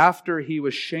after he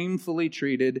was shamefully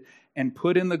treated and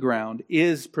put in the ground,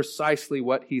 is precisely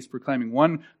what he's proclaiming.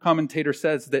 One commentator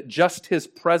says that just his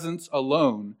presence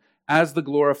alone as the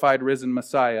glorified risen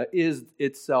Messiah is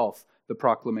itself the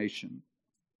proclamation.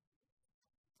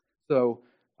 So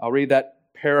I'll read that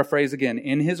paraphrase again.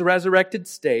 In his resurrected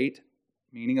state,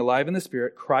 meaning alive in the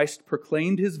Spirit, Christ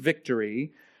proclaimed his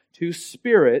victory to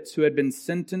spirits who had been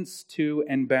sentenced to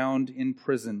and bound in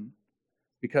prison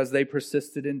because they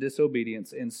persisted in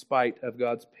disobedience in spite of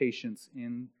God's patience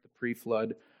in the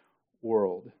pre-flood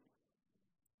world.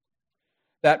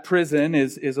 That prison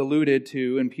is alluded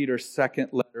to in Peter's second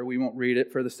letter. We won't read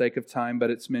it for the sake of time, but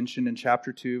it's mentioned in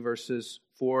chapter 2, verses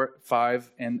 4,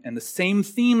 5, and the same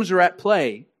themes are at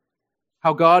play.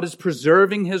 How God is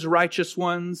preserving his righteous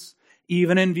ones,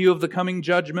 even in view of the coming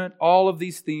judgment. All of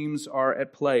these themes are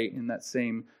at play in that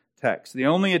same text. The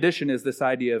only addition is this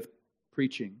idea of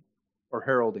preaching or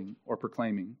heralding or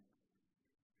proclaiming.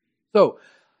 So,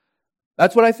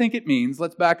 that's what I think it means.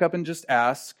 Let's back up and just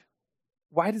ask,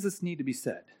 why does this need to be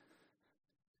said?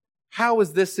 How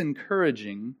is this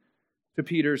encouraging to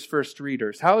Peter's first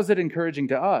readers? How is it encouraging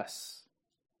to us?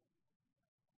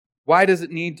 Why does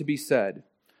it need to be said?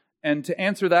 And to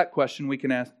answer that question, we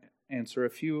can answer a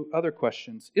few other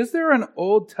questions. Is there an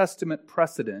Old Testament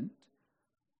precedent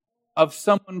of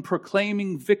someone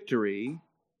proclaiming victory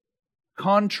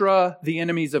contra the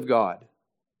enemies of God?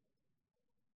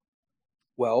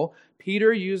 Well,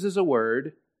 Peter uses a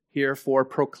word here for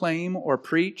proclaim or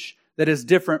preach that is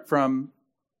different from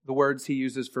the words he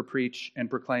uses for preach and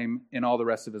proclaim in all the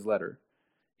rest of his letter.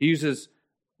 He uses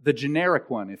the generic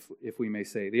one, if we may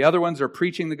say. The other ones are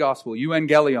preaching the gospel,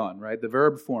 euangelion, right? The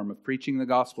verb form of preaching the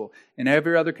gospel. In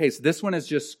every other case, this one is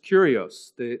just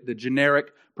kurios, the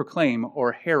generic proclaim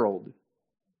or herald.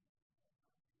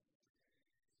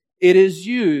 It is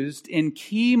used in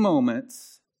key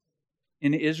moments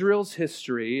in Israel's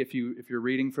history, if you're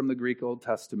reading from the Greek Old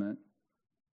Testament,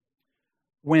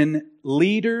 when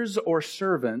leaders or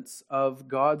servants of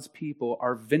God's people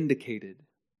are vindicated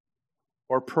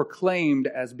or proclaimed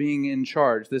as being in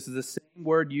charge. This is the same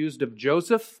word used of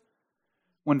Joseph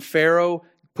when Pharaoh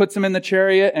puts him in the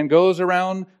chariot and goes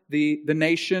around the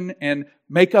nation and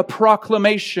make a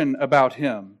proclamation about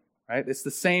him. Right? It's the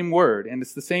same word, and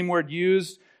it's the same word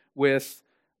used with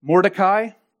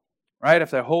Mordecai. Right?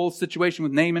 If the whole situation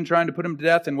with Naaman trying to put him to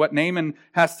death, and what Naaman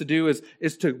has to do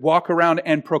is to walk around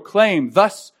and proclaim,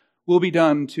 thus will be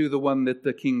done to the one that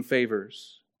the king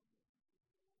favors.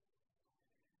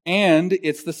 And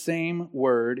it's the same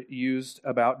word used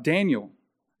about Daniel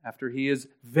after he is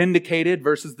vindicated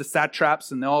versus the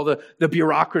satraps and all the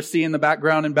bureaucracy in the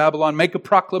background in Babylon. Make a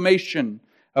proclamation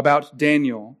about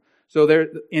Daniel. So there,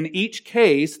 in each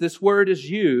case, this word is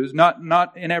used,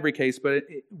 not in every case, but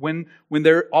when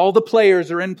all the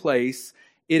players are in place,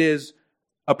 it is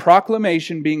a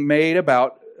proclamation being made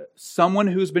about someone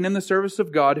who's been in the service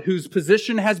of God, whose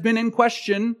position has been in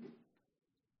question,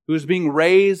 who is being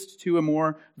raised to a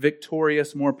more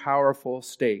victorious, more powerful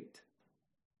state.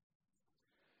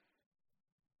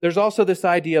 There's also this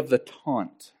idea of the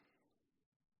taunt.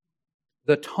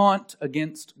 The taunt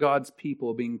against God's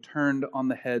people being turned on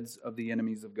the heads of the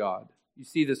enemies of God. You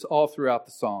see this all throughout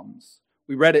the Psalms.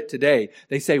 We read it today.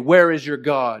 They say, "Where is your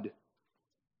God?"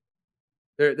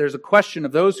 There's a question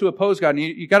of those who oppose God. And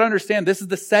you got to understand, this is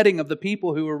the setting of the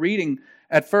people who were reading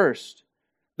at first.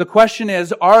 The question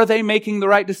is, are they making the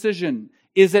right decision?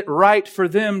 Is it right for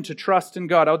them to trust in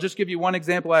God? I'll just give you one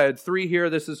example. I had 3 here.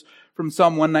 This is from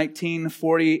Psalm 119,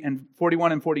 40, and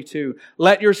 41 and 42.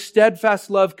 Let your steadfast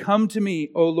love come to me,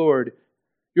 O Lord,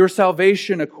 your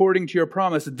salvation according to your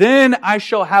promise. Then I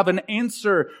shall have an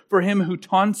answer for him who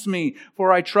taunts me,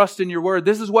 for I trust in your word.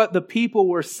 This is what the people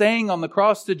were saying on the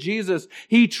cross to Jesus.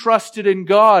 He trusted in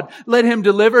God. Let him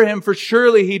deliver him, for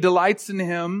surely he delights in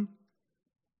him.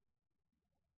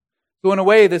 So in a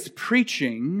way, this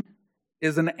preaching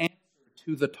is an answer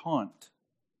to the taunt.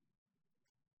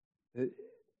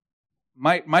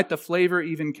 Might the flavor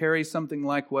even carry something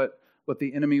like what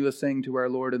the enemy was saying to our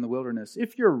Lord in the wilderness?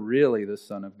 If you're really the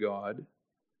Son of God.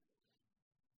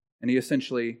 And he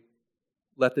essentially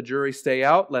let the jury stay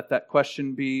out, let that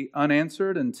question be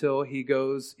unanswered until he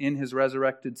goes in his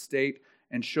resurrected state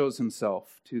and shows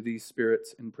himself to these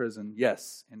spirits in prison.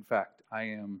 Yes, in fact, I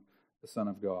am the Son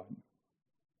of God.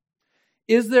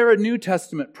 Is there a New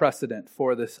Testament precedent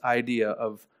for this idea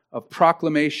of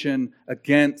proclamation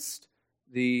against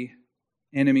the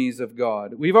enemies of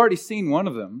God? We've already seen one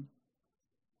of them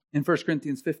in 1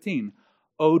 Corinthians 15.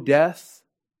 O death,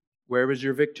 where is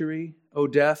your victory? O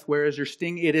death, where is your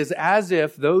sting? It is as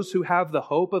if those who have the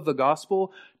hope of the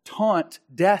gospel taunt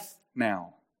death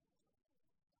now.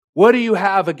 What do you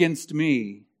have against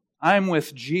me? I'm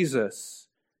with Jesus.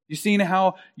 You seen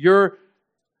how your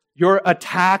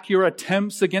attack, your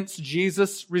attempts against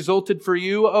Jesus resulted for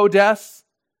you, O death?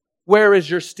 Where is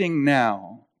your sting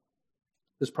now?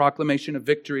 This proclamation of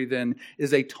victory then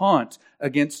is a taunt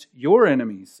against your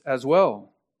enemies as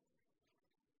well.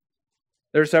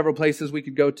 There are several places we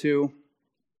could go to.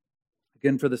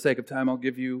 Again, for the sake of time, I'll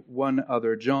give you one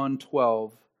other. John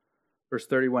 12, verse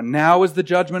 31. Now is the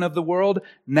judgment of the world.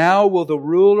 Now will the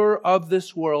ruler of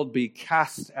this world be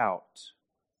cast out.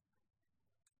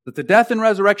 That the death and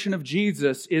resurrection of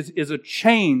Jesus is a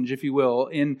change, if you will,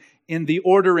 in the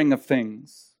ordering of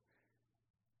things.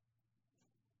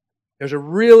 There's a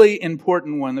really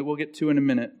important one that we'll get to in a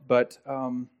minute, but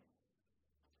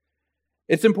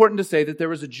it's important to say that there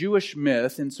was a Jewish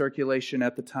myth in circulation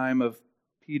at the time of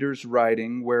Peter's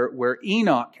writing where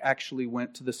Enoch actually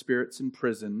went to the spirits in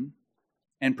prison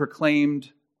and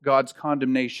proclaimed God's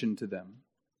condemnation to them.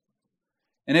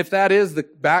 And if that is the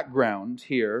background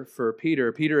here for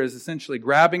Peter, Peter is essentially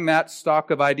grabbing that stock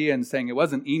of idea and saying it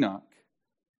wasn't Enoch.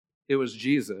 It was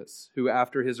Jesus who,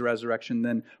 after his resurrection,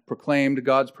 then proclaimed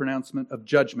God's pronouncement of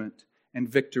judgment and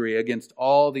victory against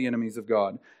all the enemies of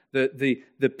God.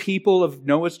 The people of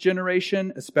Noah's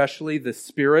generation, especially the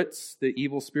spirits, the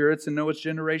evil spirits in Noah's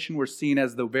generation, were seen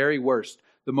as the very worst,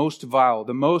 the most vile,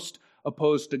 the most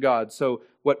opposed to God. So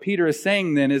what Peter is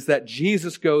saying then is that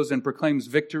Jesus goes and proclaims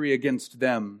victory against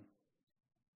them,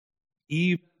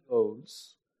 even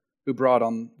those who brought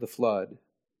on the flood.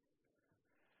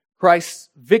 Christ's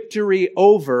victory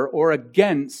over or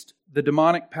against the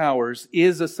demonic powers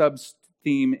is a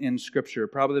sub-theme in Scripture.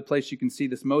 Probably the place you can see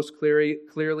this most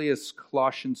clearly is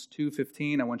Colossians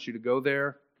 2:15. I want you to go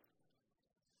there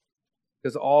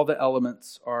because all the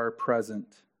elements are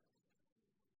present.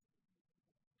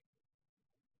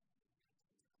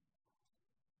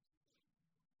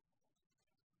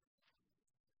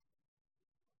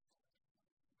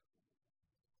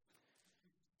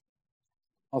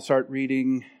 I'll start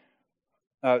reading.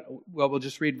 We'll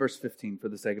just read verse 15 for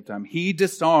the sake of time. He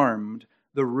disarmed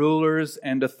the rulers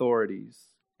and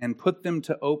authorities and put them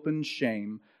to open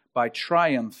shame by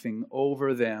triumphing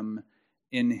over them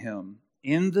in Him.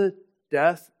 In the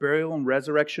death, burial, and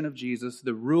resurrection of Jesus,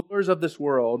 the rulers of this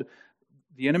world,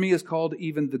 the enemy is called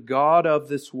even the God of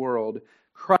this world,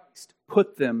 Christ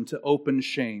put them to open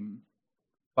shame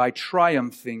by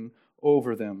triumphing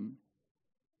over them.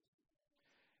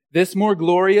 This more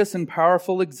glorious and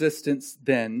powerful existence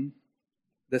then,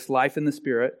 this life in the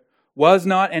Spirit, was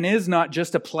not and is not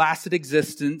just a placid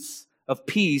existence of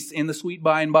peace in the sweet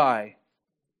by and by,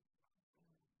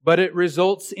 but it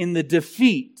results in the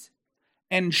defeat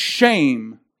and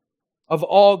shame of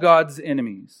all God's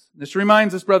enemies. This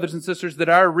reminds us, brothers and sisters, that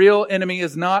our real enemy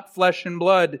is not flesh and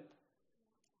blood.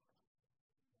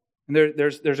 And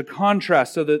there's a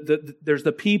contrast. So there's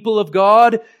the people of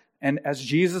God, and as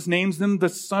Jesus names them, the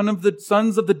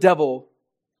sons of the devil.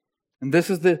 And this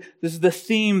is the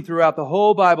theme throughout the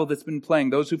whole Bible that's been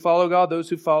playing. Those who follow God, those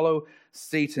who follow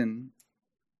Satan.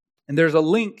 And there's a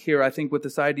link here, I think, with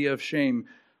this idea of shame.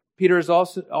 Peter has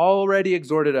also already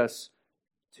exhorted us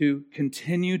to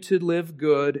continue to live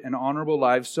good and honorable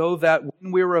lives so that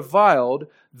when we're reviled,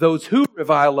 those who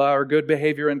revile our good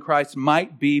behavior in Christ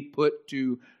might be put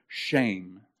to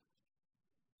shame.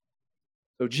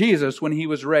 So Jesus, when He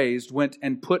was raised, went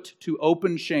and put to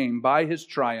open shame by His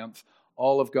triumph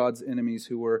all of God's enemies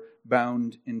who were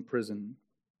bound in prison.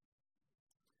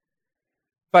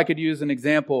 If I could use an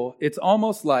example, it's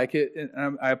almost like,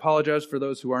 and I apologize for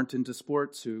those who aren't into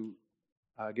sports, who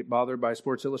get bothered by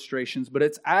sports illustrations, but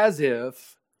it's as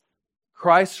if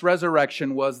Christ's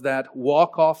resurrection was that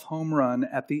walk-off home run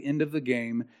at the end of the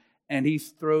game, and He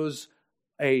throws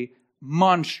a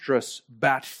monstrous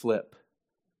bat flip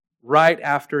right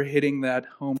after hitting that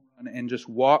home run and just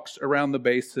walks around the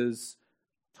bases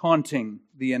taunting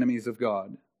the enemies of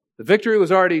God. The victory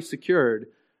was already secured,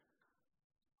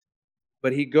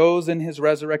 but he goes in his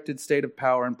resurrected state of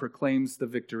power and proclaims the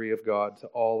victory of God to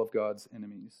all of God's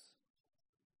enemies.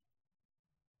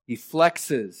 He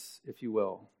flexes, if you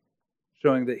will,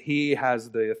 showing that he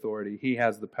has the authority, he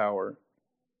has the power.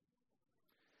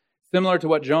 Similar to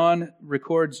what John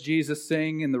records Jesus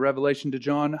saying in the Revelation to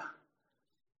John,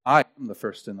 I am the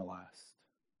first and the last.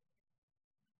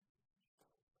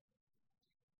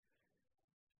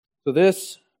 So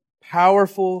this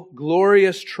powerful,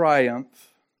 glorious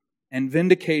triumph and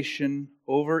vindication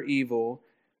over evil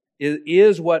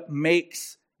is what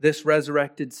makes this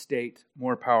resurrected state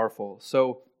more powerful.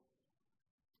 So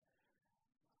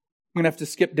I'm going to have to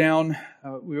skip down.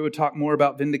 We would talk more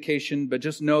about vindication, but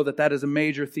just know that that is a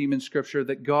major theme in Scripture,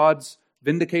 that God's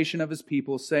vindication of His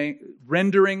people,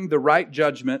 rendering the right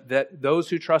judgment, that those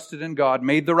who trusted in God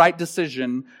made the right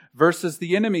decision versus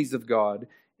the enemies of God,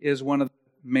 is one of the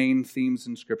main themes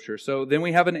in Scripture. So then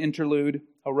we have an interlude.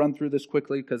 I'll run through this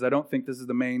quickly because I don't think this is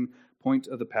the main point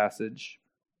of the passage.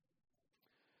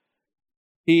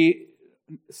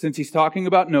 Since he's talking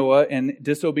about Noah and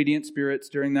disobedient spirits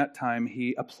during that time,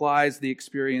 he applies the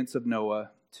experience of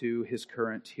Noah to his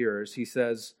current hearers. He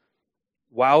says,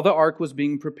 while the ark was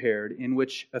being prepared, in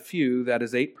which a few, that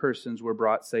is 8 persons, were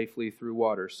brought safely through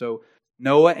water. So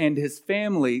Noah and his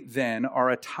family then are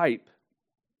a type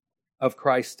of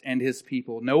Christ and His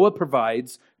people. Noah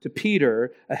provides to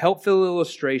Peter a helpful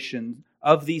illustration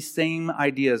of these same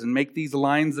ideas and make these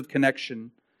lines of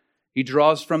connection. He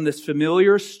draws from this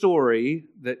familiar story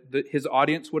that his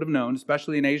audience would have known,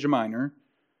 especially in Asia Minor,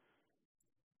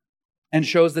 and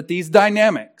shows that these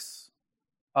dynamics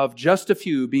of just a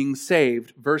few being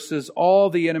saved versus all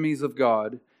the enemies of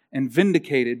God and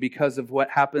vindicated because of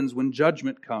what happens when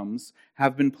judgment comes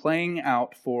have been playing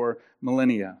out for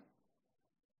millennia.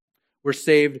 We're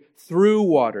saved through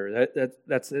water.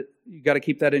 That's it. You got to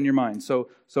keep that in your mind.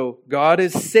 So God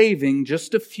is saving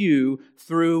just a few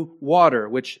through water,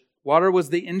 which water was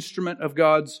the instrument of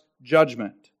God's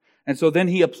judgment. And so then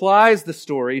He applies the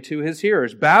story to His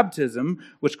hearers. Baptism,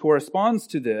 which corresponds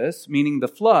to this, meaning the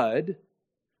flood,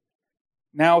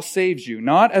 now saves you,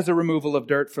 not as a removal of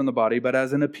dirt from the body, but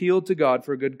as an appeal to God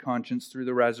for a good conscience through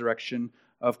the resurrection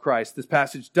of Christ. This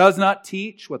passage does not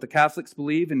teach what the Catholics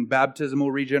believe in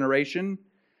baptismal regeneration,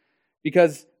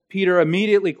 because Peter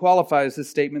immediately qualifies his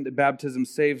statement that baptism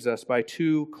saves us by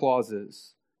 2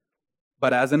 clauses.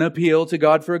 But as an appeal to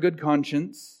God for a good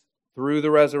conscience through the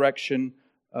resurrection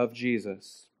of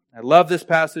Jesus. I love this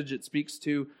passage. It speaks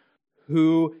to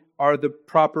who are the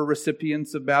proper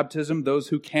recipients of baptism, those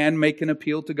who can make an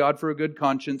appeal to God for a good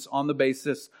conscience on the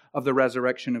basis of the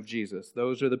resurrection of Jesus.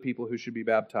 Those are the people who should be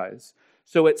baptized.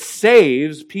 So it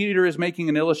saves, Peter is making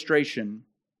an illustration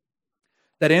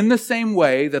that in the same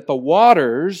way that the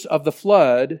waters of the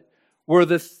flood were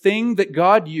the thing that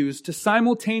God used to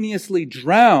simultaneously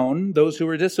drown those who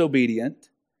were disobedient,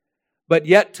 but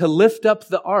yet to lift up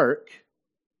the ark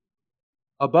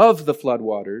above the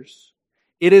floodwaters,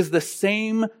 it is the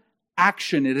same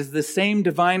action, it is the same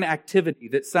divine activity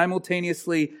that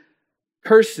simultaneously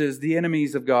curses the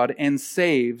enemies of God and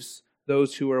saves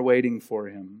those who are waiting for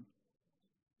Him.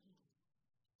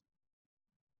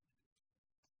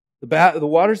 The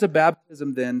waters of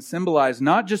baptism then symbolize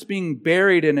not just being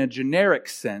buried in a generic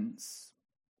sense,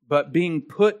 but being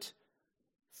put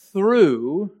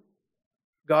through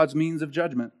God's means of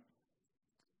judgment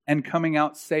and coming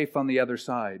out safe on the other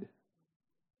side.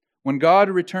 When God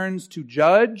returns to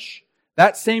judge,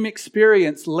 that same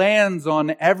experience lands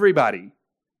on everybody.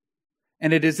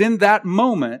 And it is in that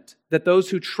moment that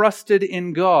those who trusted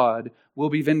in God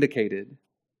will be vindicated.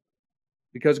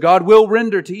 Because God will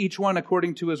render to each one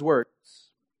according to His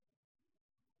works.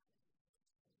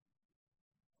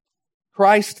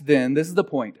 Christ then, this is the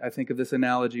point, I think, of this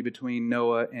analogy between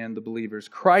Noah and the believers.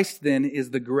 Christ then is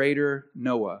the greater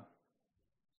Noah.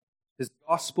 His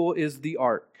gospel is the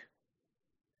ark.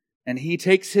 And He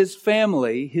takes His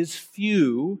family, His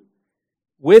few,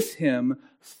 with Him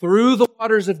through the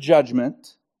waters of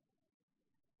judgment,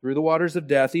 through the waters of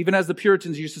death, even as the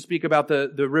Puritans used to speak about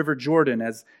the River Jordan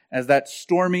as that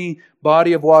stormy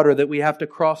body of water that we have to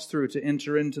cross through to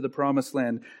enter into the promised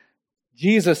land.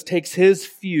 Jesus takes His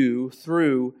few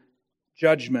through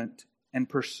judgment and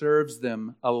preserves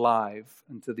them alive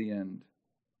unto the end.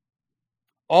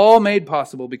 All made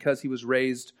possible because He was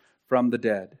raised from the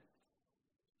dead.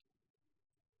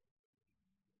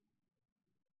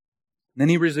 Then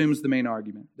he resumes the main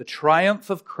argument. The triumph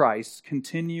of Christ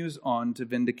continues on to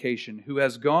vindication, who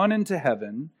has gone into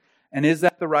heaven and is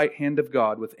at the right hand of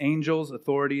God, with angels,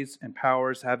 authorities, and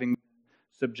powers having been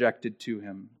subjected to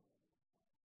Him.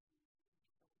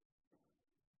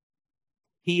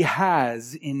 He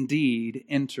has indeed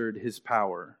entered his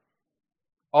power.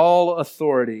 All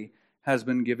authority has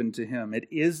been given to him. It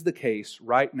is the case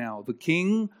right now. The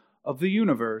King of the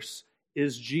universe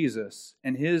is Jesus,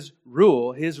 and his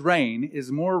rule, his reign,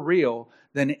 is more real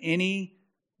than any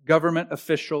government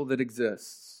official that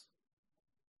exists.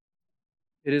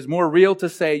 It is more real to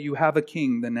say you have a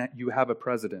king than that you have a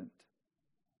president.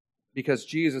 Because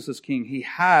Jesus is king. He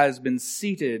has been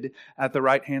seated at the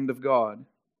right hand of God.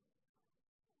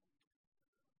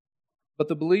 But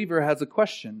the believer has a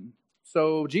question.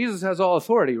 So Jesus has all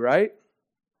authority, right?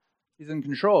 He's in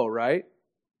control, right?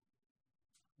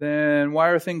 Then why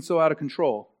are things so out of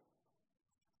control?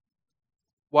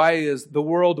 Why is the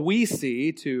world we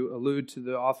see, to allude to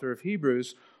the author of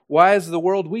Hebrews, why is the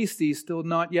world we see still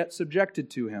not yet subjected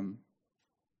to him?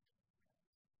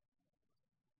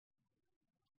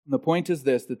 And the point is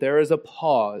this, that there is a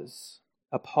pause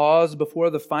before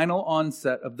the final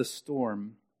onset of the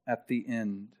storm at the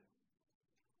end.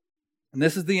 And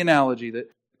this is the analogy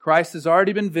that Christ has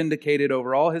already been vindicated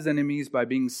over all his enemies by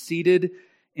being seated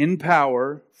in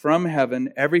power from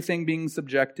heaven, everything being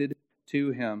subjected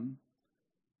to him.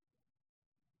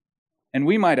 And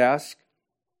we might ask,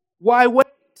 why wait?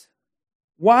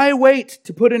 Why wait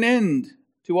to put an end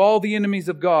to all the enemies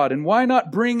of God? And why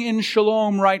not bring in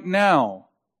shalom right now?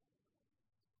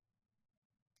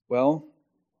 Well,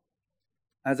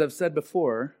 as I've said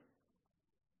before,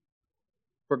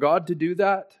 for God to do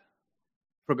that,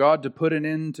 for God to put an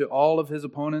end to all of his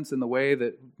opponents in the way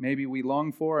that maybe we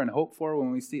long for and hope for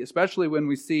when we see, especially when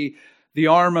we see the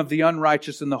arm of the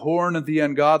unrighteous and the horn of the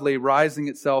ungodly raising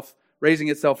itself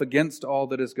against all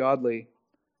that is godly.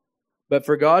 But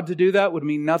for God to do that would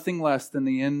mean nothing less than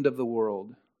the end of the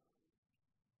world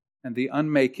and the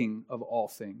unmaking of all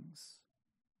things.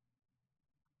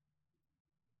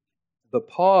 The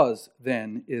pause,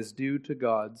 then, is due to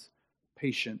God's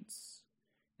patience.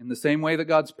 In the same way that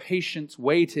God's patience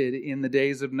waited in the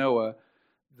days of Noah,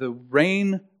 the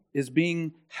rain is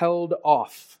being held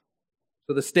off.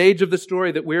 So the stage of the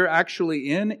story that we're actually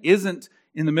in isn't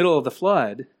in the middle of the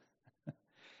flood.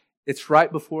 It's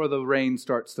right before the rain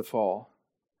starts to fall.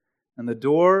 And the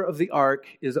door of the ark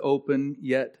is open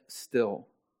yet still.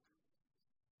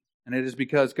 And it is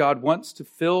because God wants to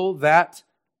fill that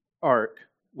ark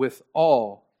with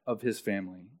all of his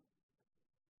family.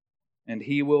 And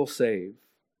he will save.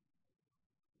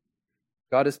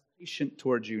 God is patient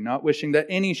towards you, not wishing that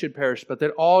any should perish, but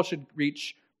that all should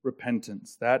reach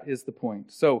repentance. That is the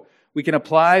point. So we can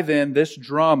apply then this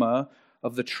drama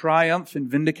of the triumph and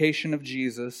vindication of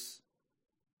Jesus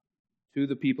to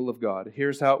the people of God.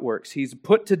 Here's how it works. He's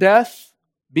put to death,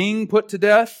 being put to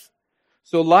death.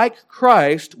 So like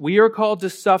Christ, we are called to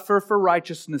suffer for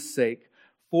righteousness' sake,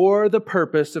 for the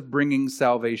purpose of bringing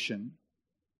salvation.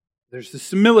 There's the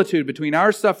similitude between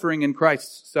our suffering and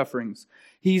Christ's sufferings.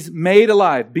 He's made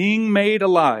alive, being made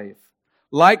alive.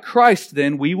 Like Christ,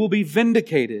 then, we will be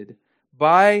vindicated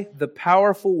by the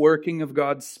powerful working of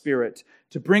God's Spirit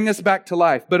to bring us back to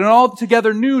life, but an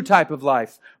altogether new type of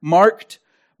life, marked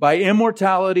by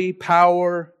immortality,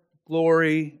 power,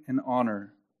 glory, and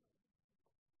honor.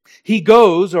 He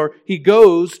goes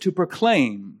to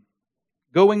proclaim.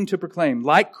 Going to proclaim.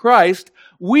 Like Christ,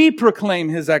 we proclaim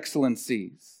his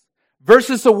excellencies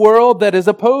versus a world that is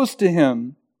opposed to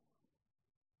him.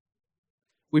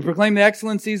 We proclaim the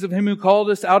excellencies of him who called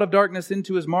us out of darkness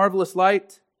into his marvelous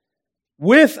light,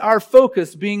 with our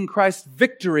focus being Christ's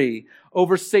victory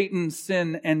over Satan,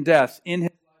 sin, and death in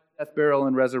his death, burial,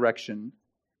 and resurrection.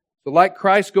 So like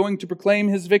Christ going to proclaim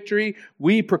his victory,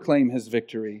 we proclaim his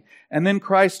victory. And then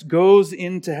Christ goes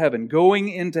into heaven, going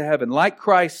into heaven. Like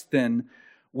Christ then,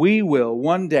 we will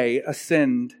one day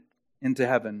ascend into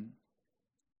heaven.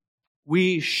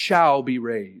 We shall be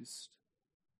raised.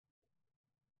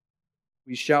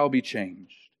 We shall be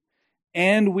changed.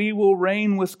 And we will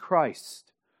reign with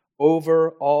Christ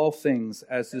over all things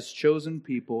as his chosen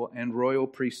people and royal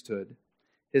priesthood,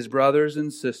 his brothers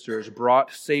and sisters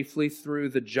brought safely through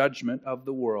the judgment of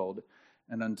the world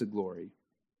and unto glory.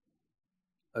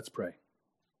 Let's pray.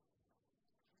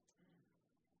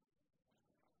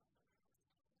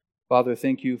 Father,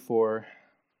 thank you for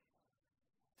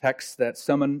texts that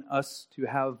summon us to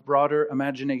have broader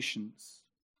imaginations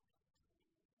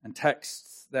and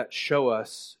texts that show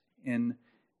us in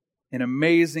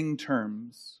amazing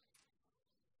terms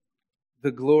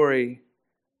the glory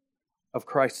of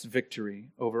Christ's victory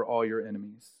over all your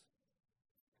enemies.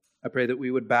 I pray that we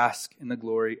would bask in the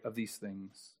glory of these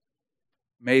things.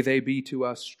 May they be to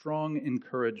us strong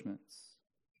encouragements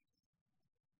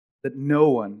that no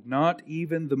one, not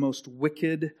even the most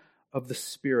wicked of the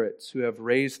spirits who have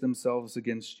raised themselves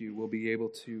against you, will be able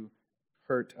to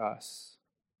hurt us,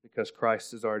 because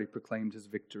Christ has already proclaimed his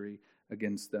victory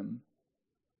against them.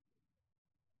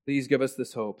 Please give us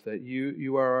this hope that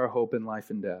you are our hope in life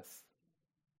and death.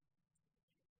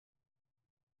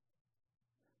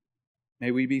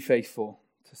 May we be faithful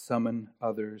to summon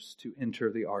others to enter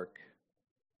the ark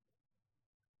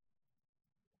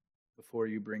before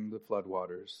you bring the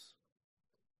floodwaters,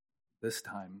 this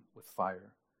time with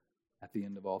fire at the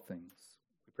end of all things.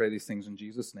 We pray these things in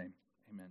Jesus' name.